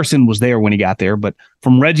Mark Harrison was there when he got there, but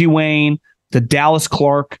from Reggie Wayne to Dallas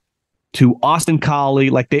Clark to Austin Collie,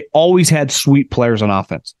 like they always had sweet players on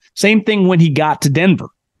offense. Same thing when he got to Denver,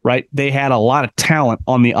 right? They had a lot of talent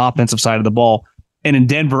on the offensive side of the ball. And in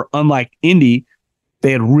Denver, unlike Indy,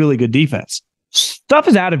 they had really good defense. Stuff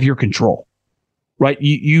is out of your control, right?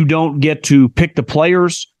 You don't get to pick the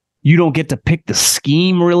players. You don't get to pick the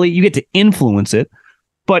scheme, really. You get to influence it.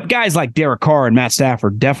 But guys like Derek Carr and Matt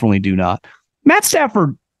Stafford definitely do not. Matt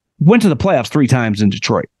Stafford went to the playoffs 3 times in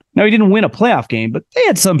Detroit. Now, he didn't win a playoff game, but they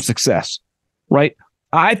had some success, right?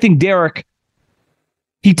 I think Derek,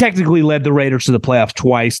 he technically led the Raiders to the playoffs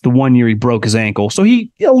twice. The one year he broke his ankle. So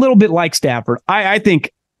he a little bit like Stafford. I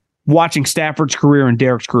think watching Stafford's career and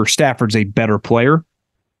Derek's career, Stafford's a better player.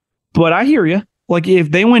 But I hear you. Like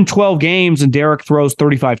if they win 12 games and Derek throws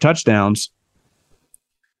 35 touchdowns,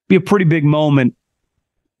 be a pretty big moment.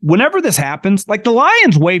 Whenever this happens, like the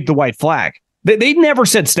Lions waved the white flag. They never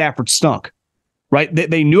said Stafford stunk. right?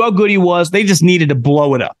 They knew how good he was. They just needed to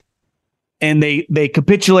blow it up. And they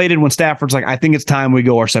capitulated when Stafford's like, I think it's time we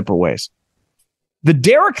go our separate ways. The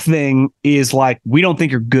Derek thing is like, we don't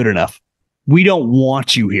think you're good enough. We don't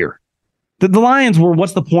want you here. The Lions were,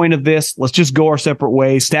 what's the point of this? Let's just go our separate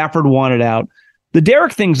ways. Stafford wanted out. The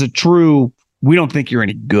Derek thing's a true, we don't think you're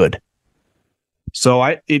any good.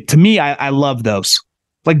 So to me, I love those.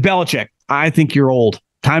 Like Belichick, I think you're old.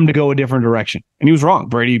 Time to go a different direction. And he was wrong.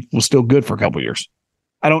 Brady was still good for a couple of years.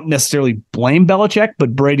 I don't necessarily blame Belichick,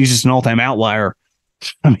 but Brady's just an all-time outlier.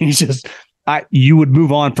 I mean, he's just, you would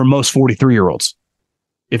move on from most 43-year-olds.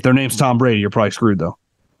 If their name's Tom Brady, you're probably screwed, though.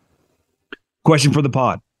 Question for the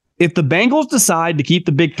pod. If the Bengals decide to keep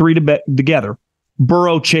the big three together,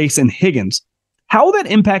 Burrow, Chase, and Higgins, how will that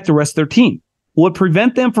impact the rest of their team? Will it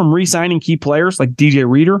prevent them from re-signing key players like DJ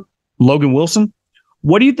Reader, Logan Wilson?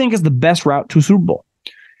 What do you think is the best route to a Super Bowl?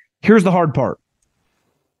 Here's the hard part.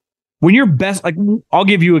 When you're best, like I'll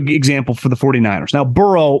give you an example for the 49ers. Now,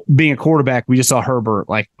 Burrow being a quarterback, we just saw Herbert.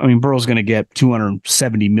 Burrow's going to get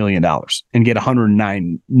 $270 million and get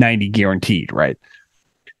 $190 guaranteed, right?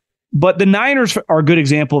 But the Niners are a good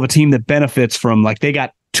example of a team that benefits from, like, they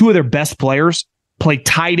got two of their best players play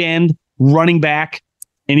tight end, running back,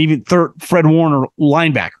 and even Fred Warner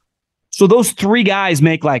linebacker. So those three guys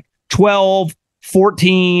make like 12,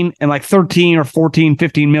 14, and like 13 or 14,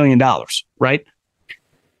 $15 million, right?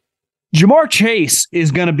 Jamar Chase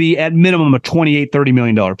is going to be at minimum a $28, $30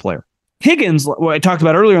 million player. Higgins, what I talked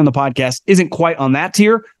about earlier on the podcast, isn't quite on that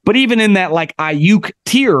tier, but even in that like Ayuk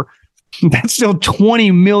tier, that's still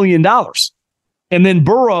 $20 million. And then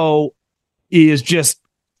Burrow is just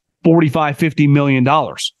 $45, $50 million.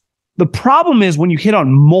 The problem is when you hit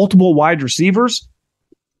on multiple wide receivers,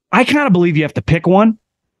 I kind of believe you have to pick one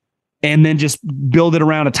and then just build it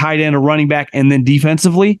around a tight end, a running back, and then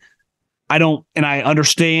defensively. I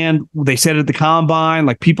understand they said at the combine,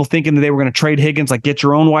 like people thinking that they were going to trade Higgins, like get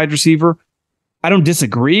your own wide receiver. I don't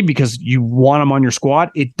disagree because you want them on your squad.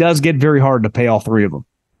 It does get very hard to pay all three of them,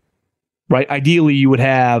 right? Ideally, you would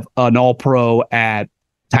have an all-pro at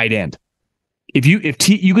tight end. If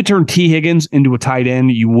you could turn T. Higgins into a tight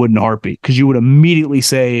end, you would in a heartbeat because you would immediately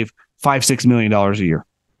save $5-6 million a year.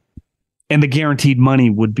 And the guaranteed money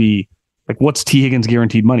would be like, what's T. Higgins'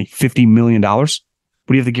 guaranteed money? $50 million?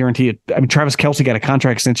 What do you have to guarantee it? I mean, Travis Kelce got a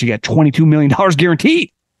contract since you got $22 million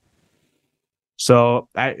guaranteed. So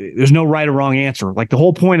there's no right or wrong answer. Like the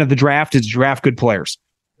whole point of the draft is draft good players.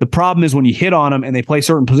 The problem is when you hit on them and they play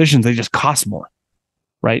certain positions, they just cost more,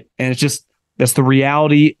 right? And it's just, that's the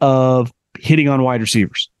reality of hitting on wide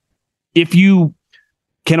receivers. If you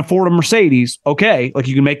can afford a Mercedes, okay, like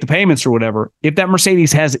you can make the payments or whatever. If that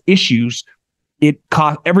Mercedes has issues,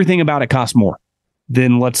 everything about it costs more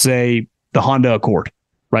than, let's say, the Honda Accord,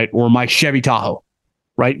 right? Or my Chevy Tahoe,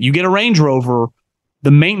 right? You get a Range Rover,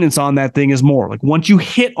 the maintenance on that thing is more. Like once you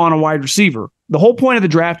hit on a wide receiver, the whole point of the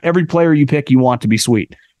draft, every player you pick, you want to be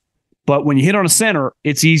sweet. But when you hit on a center,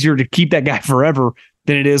 it's easier to keep that guy forever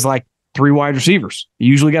than it is like three wide receivers. You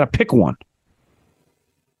usually got to pick one.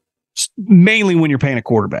 Mainly when you're paying a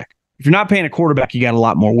quarterback. If you're not paying a quarterback, you got a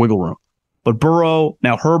lot more wiggle room. But Burrow,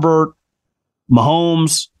 now Herbert,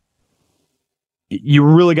 Mahomes, you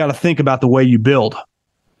really got to think about the way you build.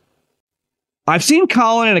 I've seen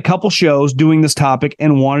Colin at a couple shows doing this topic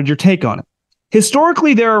and wanted your take on it.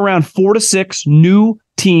 Historically, there are around 4 to 6 new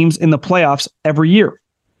teams in the playoffs every year,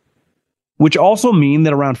 which also mean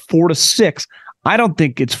that around 4 to 6, I don't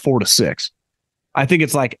think it's 4 to 6. I think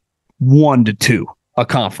it's like 1 to 2 a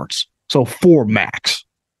conference. So 4 max.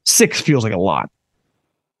 6 feels like a lot.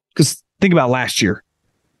 Because think about last year.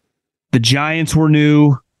 The Giants were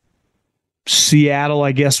new. Seattle,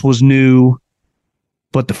 I guess, was new.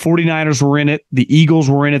 But the 49ers were in it. The Eagles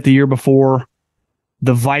were in it the year before.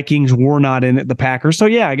 The Vikings were not in it. The Packers. So,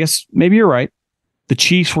 yeah, I guess maybe you're right. The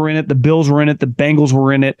Chiefs were in it. The Bills were in it. The Bengals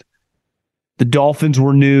were in it. The Dolphins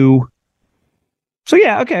were new. So,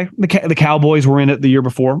 yeah, okay. The Cowboys were in it the year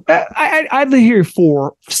before. I'd hear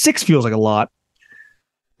 4. 6 feels like a lot.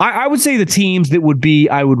 I would say the teams that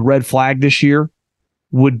I would red flag this year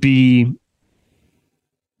would be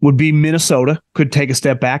Minnesota, could take a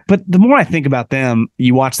step back. But the more I think about them,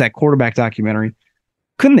 you watch that quarterback documentary,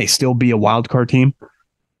 couldn't they still be a wild card team?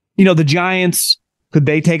 You know, the Giants, could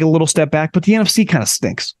they take a little step back? But the NFC kind of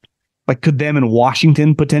stinks. Like, could them and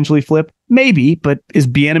Washington potentially flip? Maybe, but is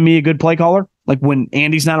Bieniemy a good play caller? Like when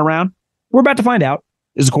Andy's not around? We're about to find out.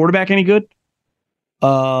 Is the quarterback any good?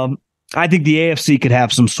 I think the AFC could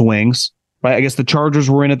have some swings, right? I guess the Chargers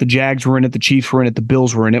were in it, the Jags were in it, the Chiefs were in it, the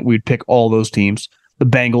Bills were in it. We'd pick all those teams. The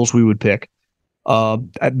Bengals we would pick.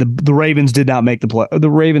 The Ravens did not make the play. The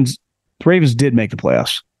Ravens did make the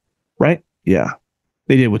playoffs, right? Yeah.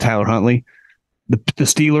 They did with Tyler Huntley. The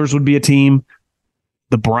Steelers would be a team.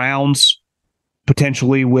 The Browns,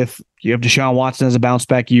 potentially with, you have Deshaun Watson as a bounce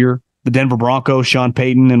back year. The Denver Broncos, Sean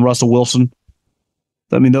Payton and Russell Wilson.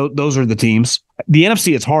 I mean, those are the teams. The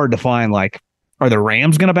NFC, it's hard to find, like, are the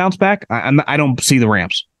Rams going to bounce back? I don't see the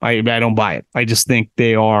Rams. I don't buy it. I just think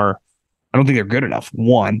I don't think they're good enough,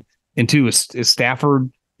 one. And two, is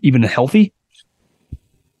Stafford even healthy?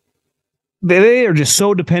 They are just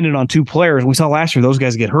so dependent on two players. We saw last year, those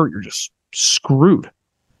guys get hurt, you're just screwed.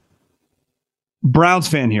 Browns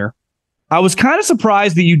fan here. I was kind of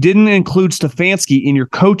surprised that you didn't include Stefanski in your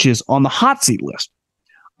coaches on the hot seat list.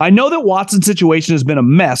 I know that Watson's situation has been a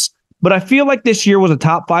mess, but I feel like this year was a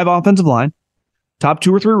top 5 offensive line, top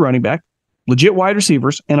 2 or 3 running back, legit wide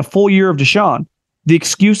receivers, and a full year of Deshaun. The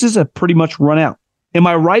excuses have pretty much run out. Am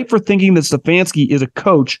I right for thinking that Stefanski is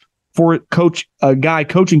a guy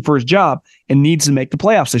coaching for his job and needs to make the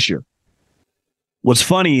playoffs this year? What's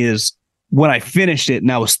funny is when I finished it and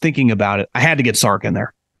I was thinking about it, I had to get Sark in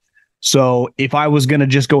there. So if I was going to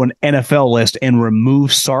just go an NFL list and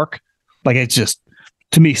remove Sark, like, it's just,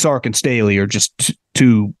 to me, Sark and Staley are just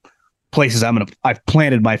two places I've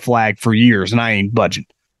planted my flag for years and I ain't budging.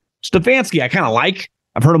 Stefanski, I kind of like.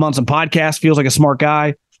 I've heard him on some podcasts, feels like a smart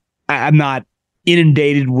guy. I'm not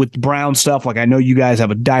inundated with Brown stuff. Like, I know you guys have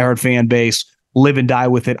a diehard fan base, live and die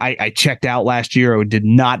with it. I checked out last year. I did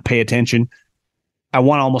not pay attention. I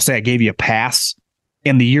want to almost say I gave you a pass.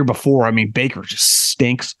 And the year before, I mean, Baker just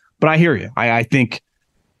stinks. But I hear you. I think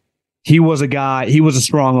he was a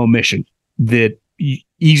strong omission that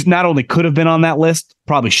he's not only could have been on that list,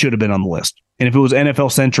 probably should have been on the list. And if it was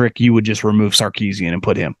NFL centric, you would just remove Sarkisian and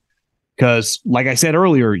put him. Because, like I said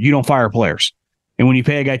earlier, you don't fire players. And when you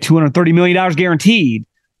pay a guy $230 million guaranteed,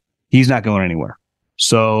 he's not going anywhere.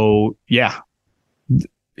 So, yeah.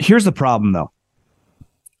 Here's the problem, though.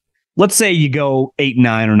 Let's say you go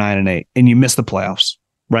 8-9 or 9-8, and you miss the playoffs,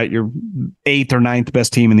 right? You're 8th or 9th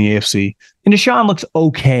best team in the AFC. And Deshaun looks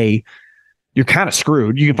okay. You're kind of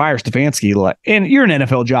screwed. You can fire Stefanski. And you're an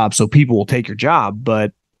NFL job, so people will take your job.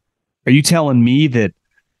 But are you telling me that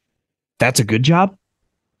that's a good job?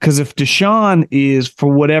 Because if Deshaun is,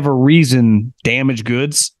 for whatever reason, damaged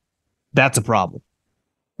goods, that's a problem,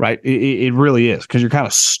 right? It really is, because you're kind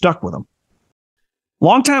of stuck with him.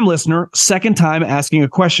 Longtime listener, second time asking a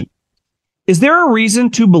question. Is there a reason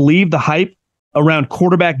to believe the hype around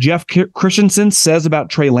quarterback Jeff Christensen says about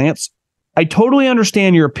Trey Lance? I totally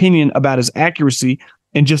understand your opinion about his accuracy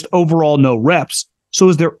and just overall no reps. So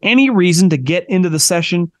is there any reason to get into the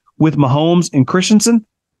session with Mahomes and Christensen?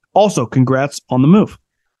 Also, congrats on the move.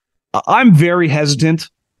 I'm very hesitant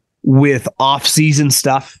with off-season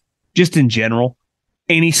stuff, just in general,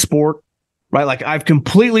 any sport, right? Like, I've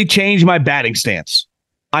completely changed my batting stance.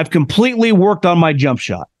 I've completely worked on my jump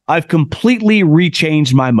shot. I've completely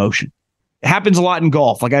rechanged my motion. It happens a lot in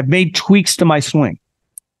golf. Like, I've made tweaks to my swing.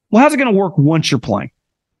 Well, how's it going to work once you're playing?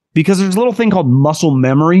 Because there's a little thing called muscle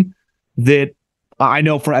memory that I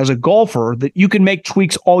know as a golfer that you can make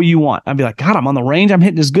tweaks all you want. I'd be like, God, I'm on the range. I'm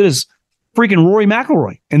hitting as good as freaking Rory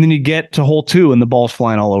McIlroy. And then you get to hole 2 and the ball's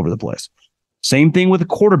flying all over the place. Same thing with the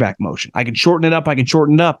quarterback motion. I can shorten it up.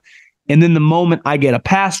 And then the moment I get a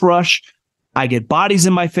pass rush, I get bodies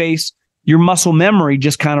in my face, your muscle memory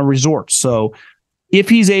just kind of resorts. So if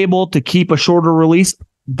he's able to keep a shorter release,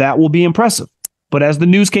 that will be impressive. But as the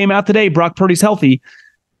news came out today, Brock Purdy's healthy.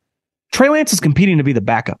 Trey Lance is competing to be the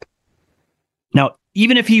backup. Now,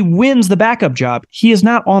 even if he wins the backup job, he is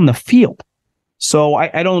not on the field. So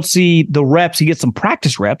I don't see the reps. He gets some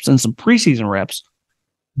practice reps and some preseason reps.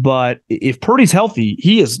 But if Purdy's healthy,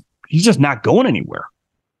 he's just not going anywhere.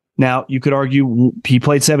 Now, you could argue he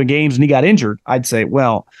played 7 games and he got injured. I'd say,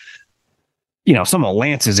 well, some of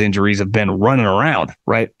Lance's injuries have been running around,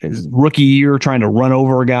 right? His rookie year, trying to run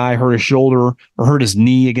over a guy, hurt his shoulder or hurt his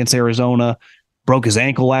knee against Arizona, broke his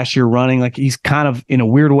ankle last year running. Like, he's kind of, in a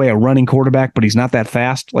weird way, a running quarterback, but he's not that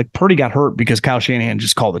fast. Like, Purdy got hurt because Kyle Shanahan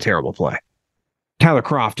just called a terrible play. Tyler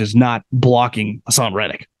Kroft is not blocking Hassan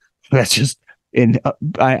Reddick. That's just, and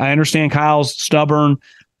I understand Kyle's stubborn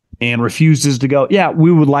and refuses to go, yeah,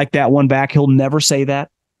 we would like that one back. He'll never say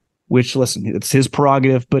that, which, listen, it's his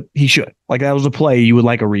prerogative, but he should. Like, that was a play you would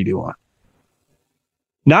like a redo on.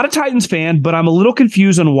 Not a Titans fan, but I'm a little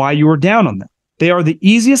confused on why you were down on them. They are the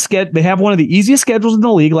easiest they have one of the easiest schedules in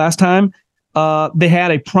the league. Last time they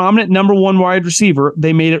had a prominent number 1 wide receiver,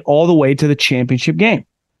 they made it all the way to the championship game.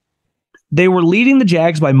 They were leading the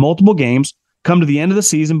Jags by multiple games, come to the end of the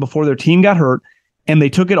season before their team got hurt, and they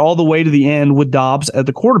took it all the way to the end with Dobbs at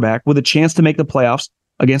the quarterback with a chance to make the playoffs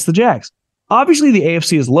against the Jags. Obviously, the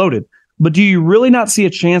AFC is loaded, but do you really not see a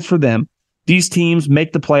chance for them these teams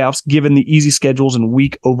make the playoffs given the easy schedules and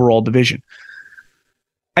weak overall division.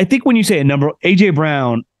 I think when you say a number, A.J.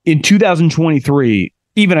 Brown in 2023,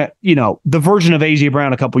 even the version of A.J.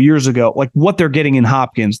 Brown a couple years ago, like what they're getting in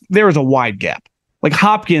Hopkins, there is a wide gap. Like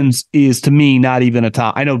Hopkins is, to me, not even a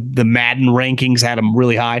top. I know the Madden rankings had him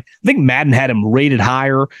really high. I think Madden had him rated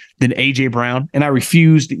higher than A.J. Brown, and I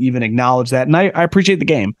refuse to even acknowledge that. And I appreciate the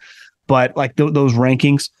game, but like those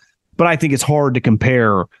rankings. But I think it's hard to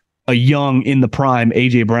compare a young in the prime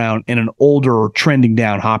A.J. Brown and an older trending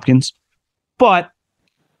down Hopkins. But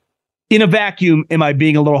in a vacuum, am I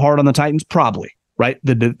being a little hard on the Titans? Probably, right?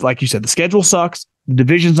 Like you said, the schedule sucks. The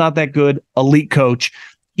division's not that good. Elite coach.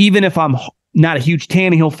 Even if I'm not a huge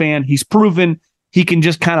Tannehill fan, he's proven he can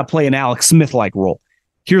just kind of play an Alex Smith-like role.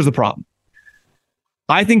 Here's the problem.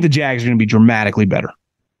 I think the Jags are going to be dramatically better.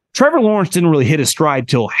 Trevor Lawrence didn't really hit his stride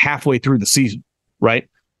till halfway through the season, right?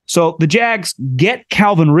 So the Jags get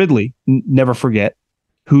Calvin Ridley, never forget,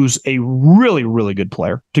 who's a really, really good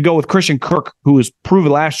player, to go with Christian Kirk, who was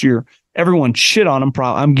proven last year. Everyone shit on him.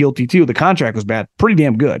 I'm guilty too. The contract was bad. Pretty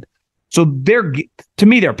damn good. So to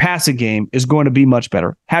me, their passing game is going to be much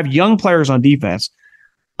better. Have young players on defense.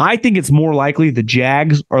 I think it's more likely the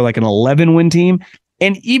Jags are like an 11-win team.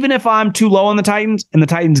 And even if I'm too low on the Titans, and the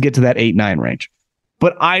Titans get to that 8-9 range.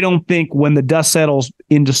 But I don't think when the dust settles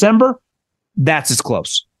in December, that's as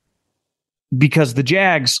close. Because the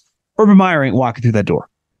Jags, Urban Meyer ain't walking through that door.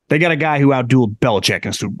 They got a guy who outdueled Belichick in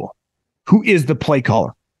a Super Bowl, who is the play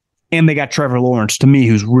caller. And they got Trevor Lawrence, to me,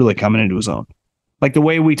 who's really coming into his own. Like the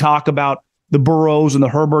way we talk about the Burrows and the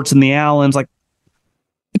Herberts and the Allens, like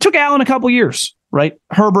it took Allen a couple years, right?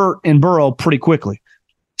 Herbert and Burrow pretty quickly.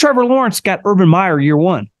 Trevor Lawrence got Urban Meyer year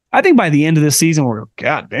one. I think by the end of this season, we're going,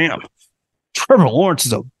 God damn, Trevor Lawrence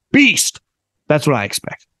is a beast. That's what I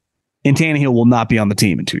expect. And Tannehill will not be on the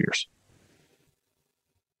team in 2 years.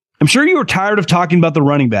 I'm sure you are tired of talking about the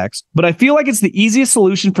running backs, but I feel like it's the easiest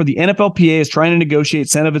solution for the NFLPA is trying to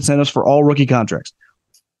negotiate incentives for all rookie contracts.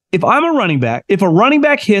 If I'm a running back, if a running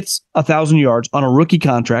back hits 1,000 yards on a rookie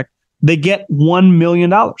contract, they get $1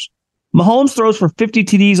 million. Mahomes throws for 50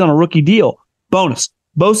 TDs on a rookie deal. Bonus.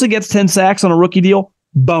 Bosa gets 10 sacks on a rookie deal.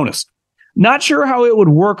 Bonus. Not sure how it would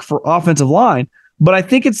work for offensive line, but I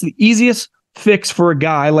think it's the easiest fix for a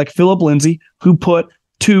guy like Philip Lindsay, who put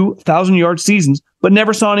 2,000-yard seasons, but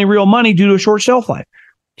never saw any real money due to a short shelf life.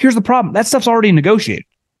 Here's the problem. That stuff's already negotiated.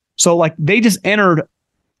 So like they just entered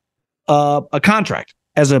a contract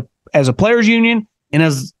as a players union and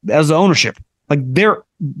as the ownership. Like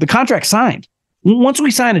the contract signed. Once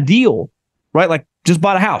we sign a deal, right? Like just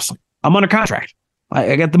bought a house. I'm under contract.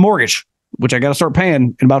 I got the mortgage, which I got to start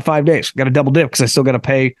paying in about 5 days. Got to double dip because I still got to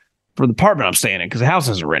pay for the apartment I'm staying in because the house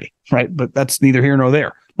isn't ready, right? But that's neither here nor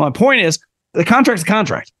there. My point is the contract's a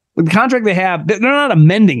contract. The contract they have, they're not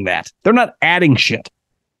amending that. They're not adding shit.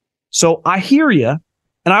 So I hear you,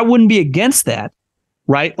 and I wouldn't be against that,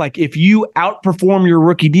 right? Like if you outperform your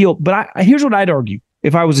rookie deal, but here's what I'd argue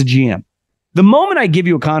if I was a GM. The moment I give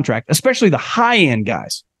you a contract, especially the high-end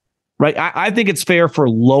guys, right? I think it's fair for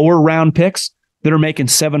lower round picks that are making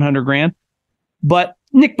 $700,000. But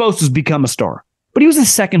Nick Bosa's become a star. But he was the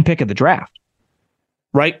second pick of the draft,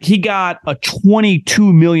 right? He got a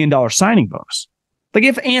 $22 million signing bonus. Like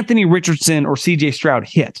if Anthony Richardson or CJ Stroud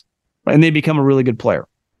hit, right, and they become a really good player,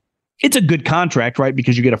 it's a good contract, right?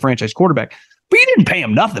 Because you get a franchise quarterback. But you didn't pay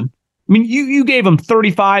him nothing. I mean, you gave him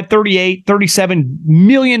 $35, $38, $37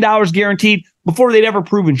 million guaranteed before they'd ever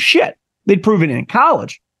proven shit. They'd proven it in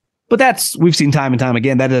college. But we've seen time and time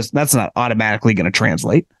again, that's not automatically going to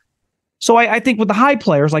translate. So I think with the high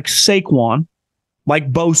players like Saquon,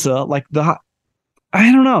 like Bosa,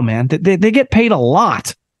 I don't know, man. They get paid a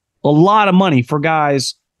lot of money for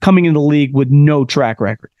guys coming into the league with no track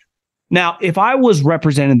record. Now, if I was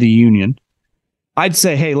representing the union, I'd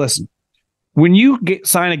say, hey, listen, when you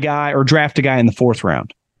sign a guy or draft a guy in the fourth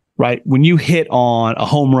round, right? When you hit on a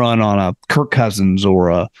home run on a Kirk Cousins or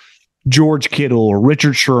a George Kittle or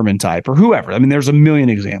Richard Sherman type or whoever, I mean, there's a million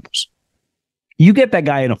examples. You get that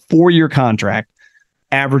guy in a 4-year contract,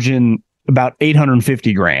 averaging about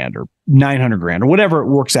 $850,000 or $900,000 or whatever it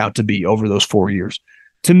works out to be over those 4 years.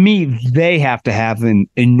 To me, they have to have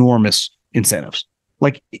enormous incentives.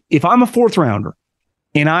 Like if I'm a fourth rounder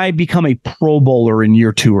and I become a Pro Bowler in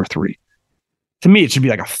year 2 or 3, to me, it should be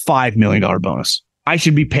like a $5 million bonus. I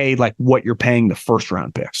should be paid like what you're paying the first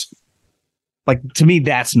round picks. Like to me,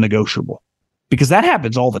 that's negotiable because that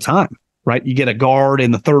happens all the time, right? You get a guard in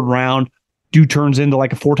the 3rd round, dude turns into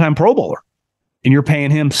like a 4-time Pro Bowler and you're paying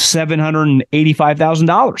him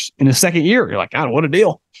 $785,000 in his second year. You're like, God, what a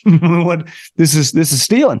deal. This is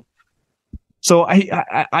stealing. So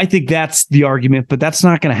I think that's the argument, but that's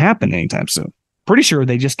not going to happen anytime soon. Pretty sure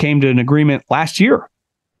they just came to an agreement last year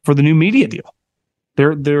for the new media deal.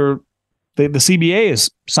 The CBA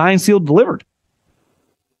is signed, sealed, delivered.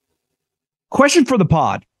 Question for the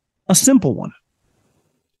pod, a simple one.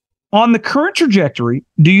 On the current trajectory,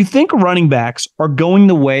 do you think running backs are going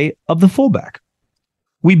the way of the fullback?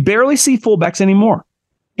 We barely see fullbacks anymore.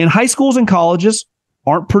 And high schools and colleges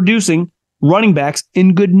aren't producing running backs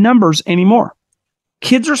in good numbers anymore.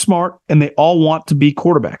 Kids are smart and they all want to be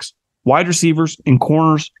quarterbacks. Wide receivers and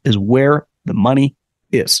corners is where the money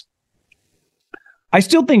is. I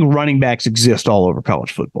still think running backs exist all over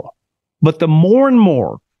college football. But the more and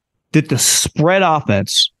more that the spread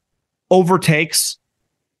offense overtakes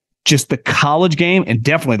just the college game and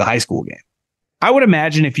definitely the high school game. I would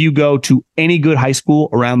imagine if you go to any good high school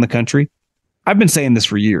around the country, I've been saying this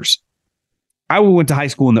for years. I went to high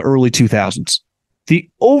school in the early 2000s. The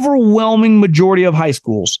overwhelming majority of high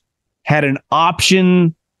schools had an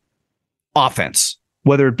option offense,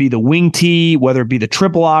 whether it be the wing T, whether it be the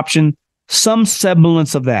triple option, some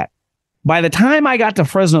semblance of that. By the time I got to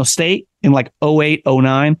Fresno State in like 08,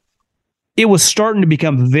 09, it was starting to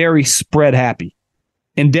become very spread happy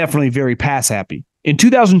and definitely very pass happy. In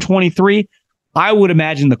 2023, I would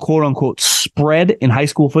imagine the quote unquote spread in high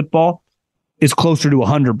school football is closer to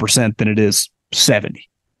 100% than it is 70,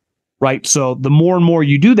 right? So the more and more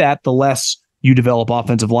you do that, the less you develop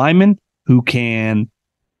offensive linemen who can,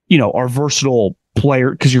 are versatile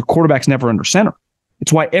player because your quarterback's never under center.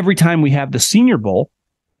 It's why every time we have the Senior Bowl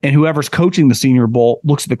and whoever's coaching the Senior Bowl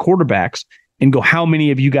looks at the quarterbacks and go, how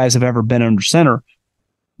many of you guys have ever been under center?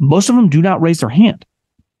 Most of them do not raise their hand.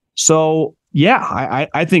 So yeah,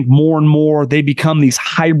 I think more and more they become these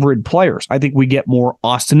hybrid players. I think we get more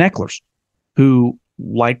Austin Eckler's, who,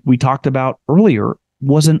 like we talked about earlier,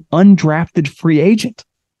 was an undrafted free agent,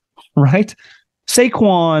 right?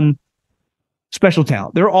 Saquon, special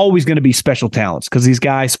talent. There are always going to be special talents because these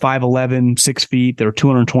guys, 5'11", 6 feet, they're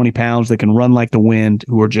 220 pounds, they can run like the wind,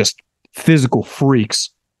 who are just physical freaks.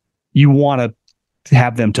 You want to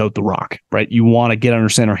have them tote the rock, right? You want to get under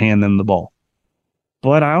center, hand them the ball.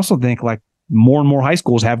 But I also think like more and more high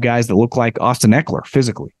schools have guys that look like Austin Eckler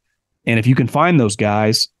physically. And if you can find those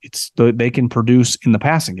guys, they can produce in the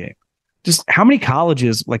passing game. Just how many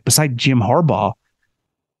colleges, like beside Jim Harbaugh,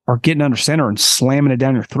 are getting under center and slamming it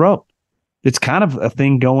down your throat? It's kind of a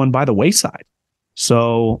thing going by the wayside.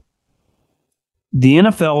 So the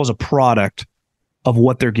NFL is a product of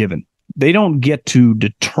what they're given. They don't get to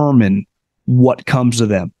determine what comes to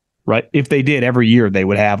them, right? If they did, every year they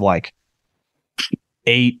would have like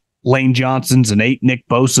 8 Lane Johnsons and 8 Nick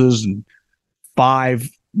Bosas and 5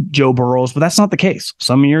 Joe Burrows, but that's not the case.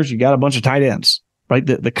 Some years you got a bunch of tight ends, right?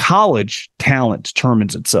 The college talent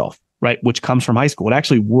determines itself, right? Which comes from high school. It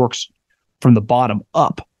actually works from the bottom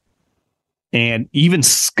up. And even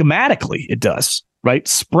schematically it does, right?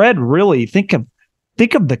 Spread really, think of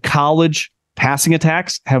the college passing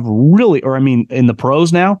attacks have really, in the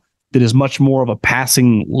pros now, that is much more of a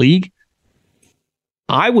passing league.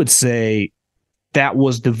 I would say that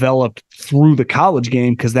was developed through the college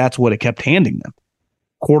game because that's what it kept handing them.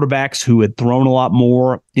 Quarterbacks who had thrown a lot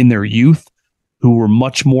more in their youth, who were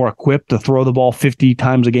much more equipped to throw the ball 50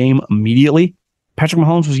 times a game immediately. Patrick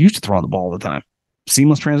Mahomes was used to throwing the ball all the time.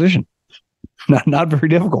 Seamless transition. Not very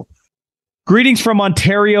difficult. Greetings from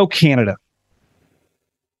Ontario, Canada.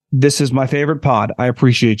 This is my favorite pod. I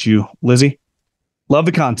appreciate you, Lizzie. Love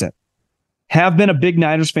the content. Have been a big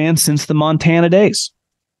Niners fan since the Montana days.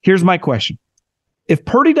 Here's my question. If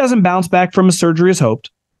Purdy doesn't bounce back from his surgery as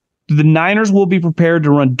hoped, the Niners will be prepared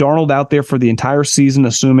to run Darnold out there for the entire season,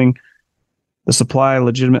 assuming the supply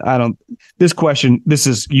legitimate. This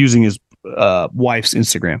is using his wife's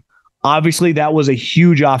Instagram. Obviously, that was a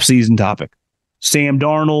huge offseason topic. Sam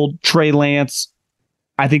Darnold, Trey Lance.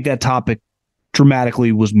 I think that topic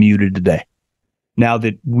dramatically was muted today. Now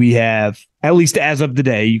that we have, at least as of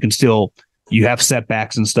today, you have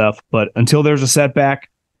setbacks and stuff, but until there's a setback,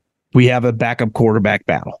 we have a backup quarterback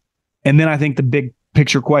battle. And then I think the big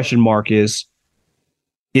picture question mark is,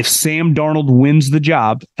 if Sam Darnold wins the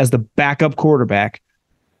job as the backup quarterback,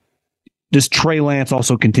 does Trey Lance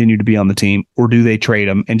also continue to be on the team, or do they trade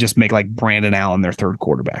him and just make like Brandon Allen their third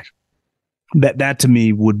quarterback? That to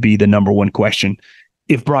me would be the number one question.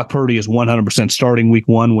 If Brock Purdy is 100% starting week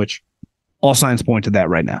 1, which all signs point to that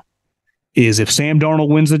right now, is if Sam Darnold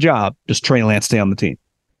wins the job, does Trey Lance stay on the team?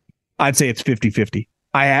 I'd say it's 50-50.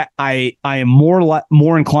 I am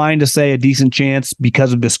more inclined to say a decent chance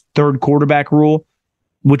because of this third quarterback rule,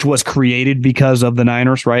 which was created because of the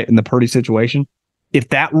Niners, right, in the Purdy situation. If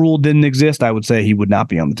that rule didn't exist, I would say he would not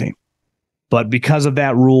be on the team. But because of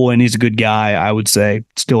that rule, and he's a good guy, I would say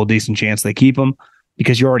still a decent chance they keep him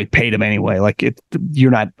because you already paid him anyway. Like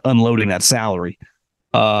you're not unloading that salary.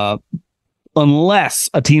 Unless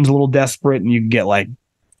a team's a little desperate and you get like,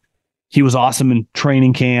 he was awesome in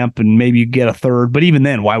training camp and maybe you get a third, but even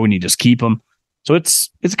then, why wouldn't you just keep him? So it's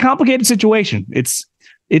a complicated situation. It's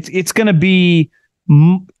going to be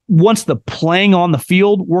once the playing on the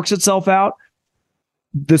field works itself out,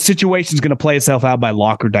 the situation is going to play itself out by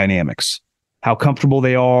locker dynamics, how comfortable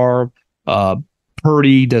they are.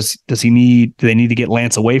 Purdy, do they need to get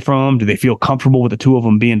Lance away from him? Do they feel comfortable with the two of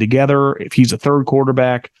them being together? If he's a third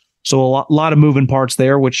quarterback, so a lot of moving parts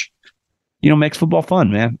there, which makes football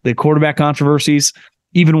fun, man. The quarterback controversies,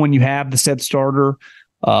 even when you have the set starter,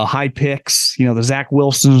 high picks, the Zach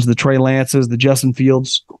Wilsons, the Trey Lances, the Justin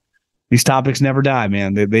Fields. These topics never die,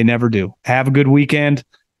 man. They never do. Have a good weekend.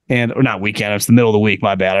 Or not weekend, it's the middle of the week.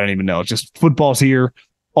 My bad. I don't even know. It's just football's here.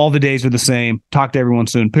 All the days are the same. Talk to everyone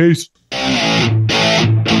soon. Peace.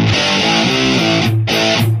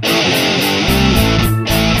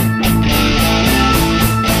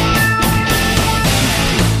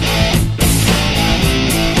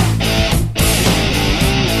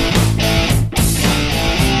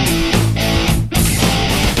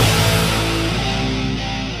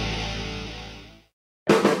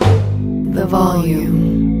 The volume.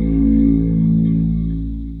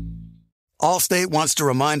 Allstate wants to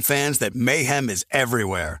remind fans that mayhem is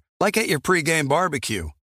everywhere, like at your pregame barbecue.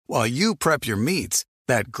 While you prep your meats,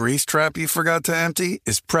 that grease trap you forgot to empty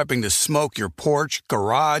is prepping to smoke your porch,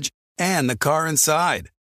 garage, and the car inside.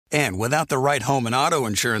 And without the right home and auto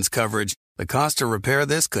insurance coverage, the cost to repair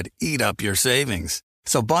this could eat up your savings.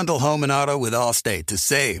 So bundle home and auto with Allstate to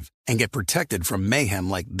save and get protected from mayhem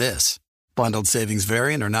like this. Bundled savings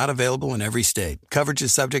vary and are not available in every state. Coverage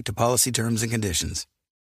is subject to policy terms and conditions.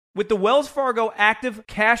 With the Wells Fargo Active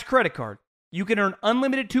Cash Credit Card, you can earn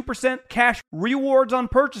unlimited 2% cash rewards on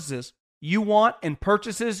purchases you want and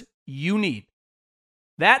purchases you need.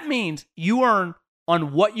 That means you earn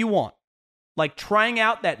on what you want, like trying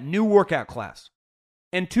out that new workout class,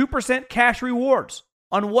 and 2% cash rewards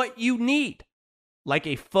on what you need, like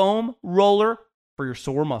a foam roller for your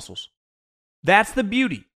sore muscles. That's the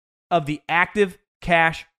beauty of the Active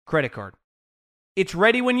Cash Credit Card. It's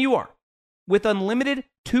ready when you are, with unlimited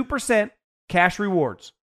 2% cash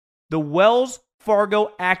rewards. The Wells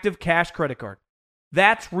Fargo Active Cash Credit Card.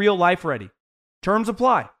 That's real life ready. Terms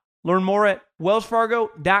apply. Learn more at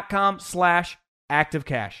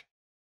wellsfargo.com/activecash.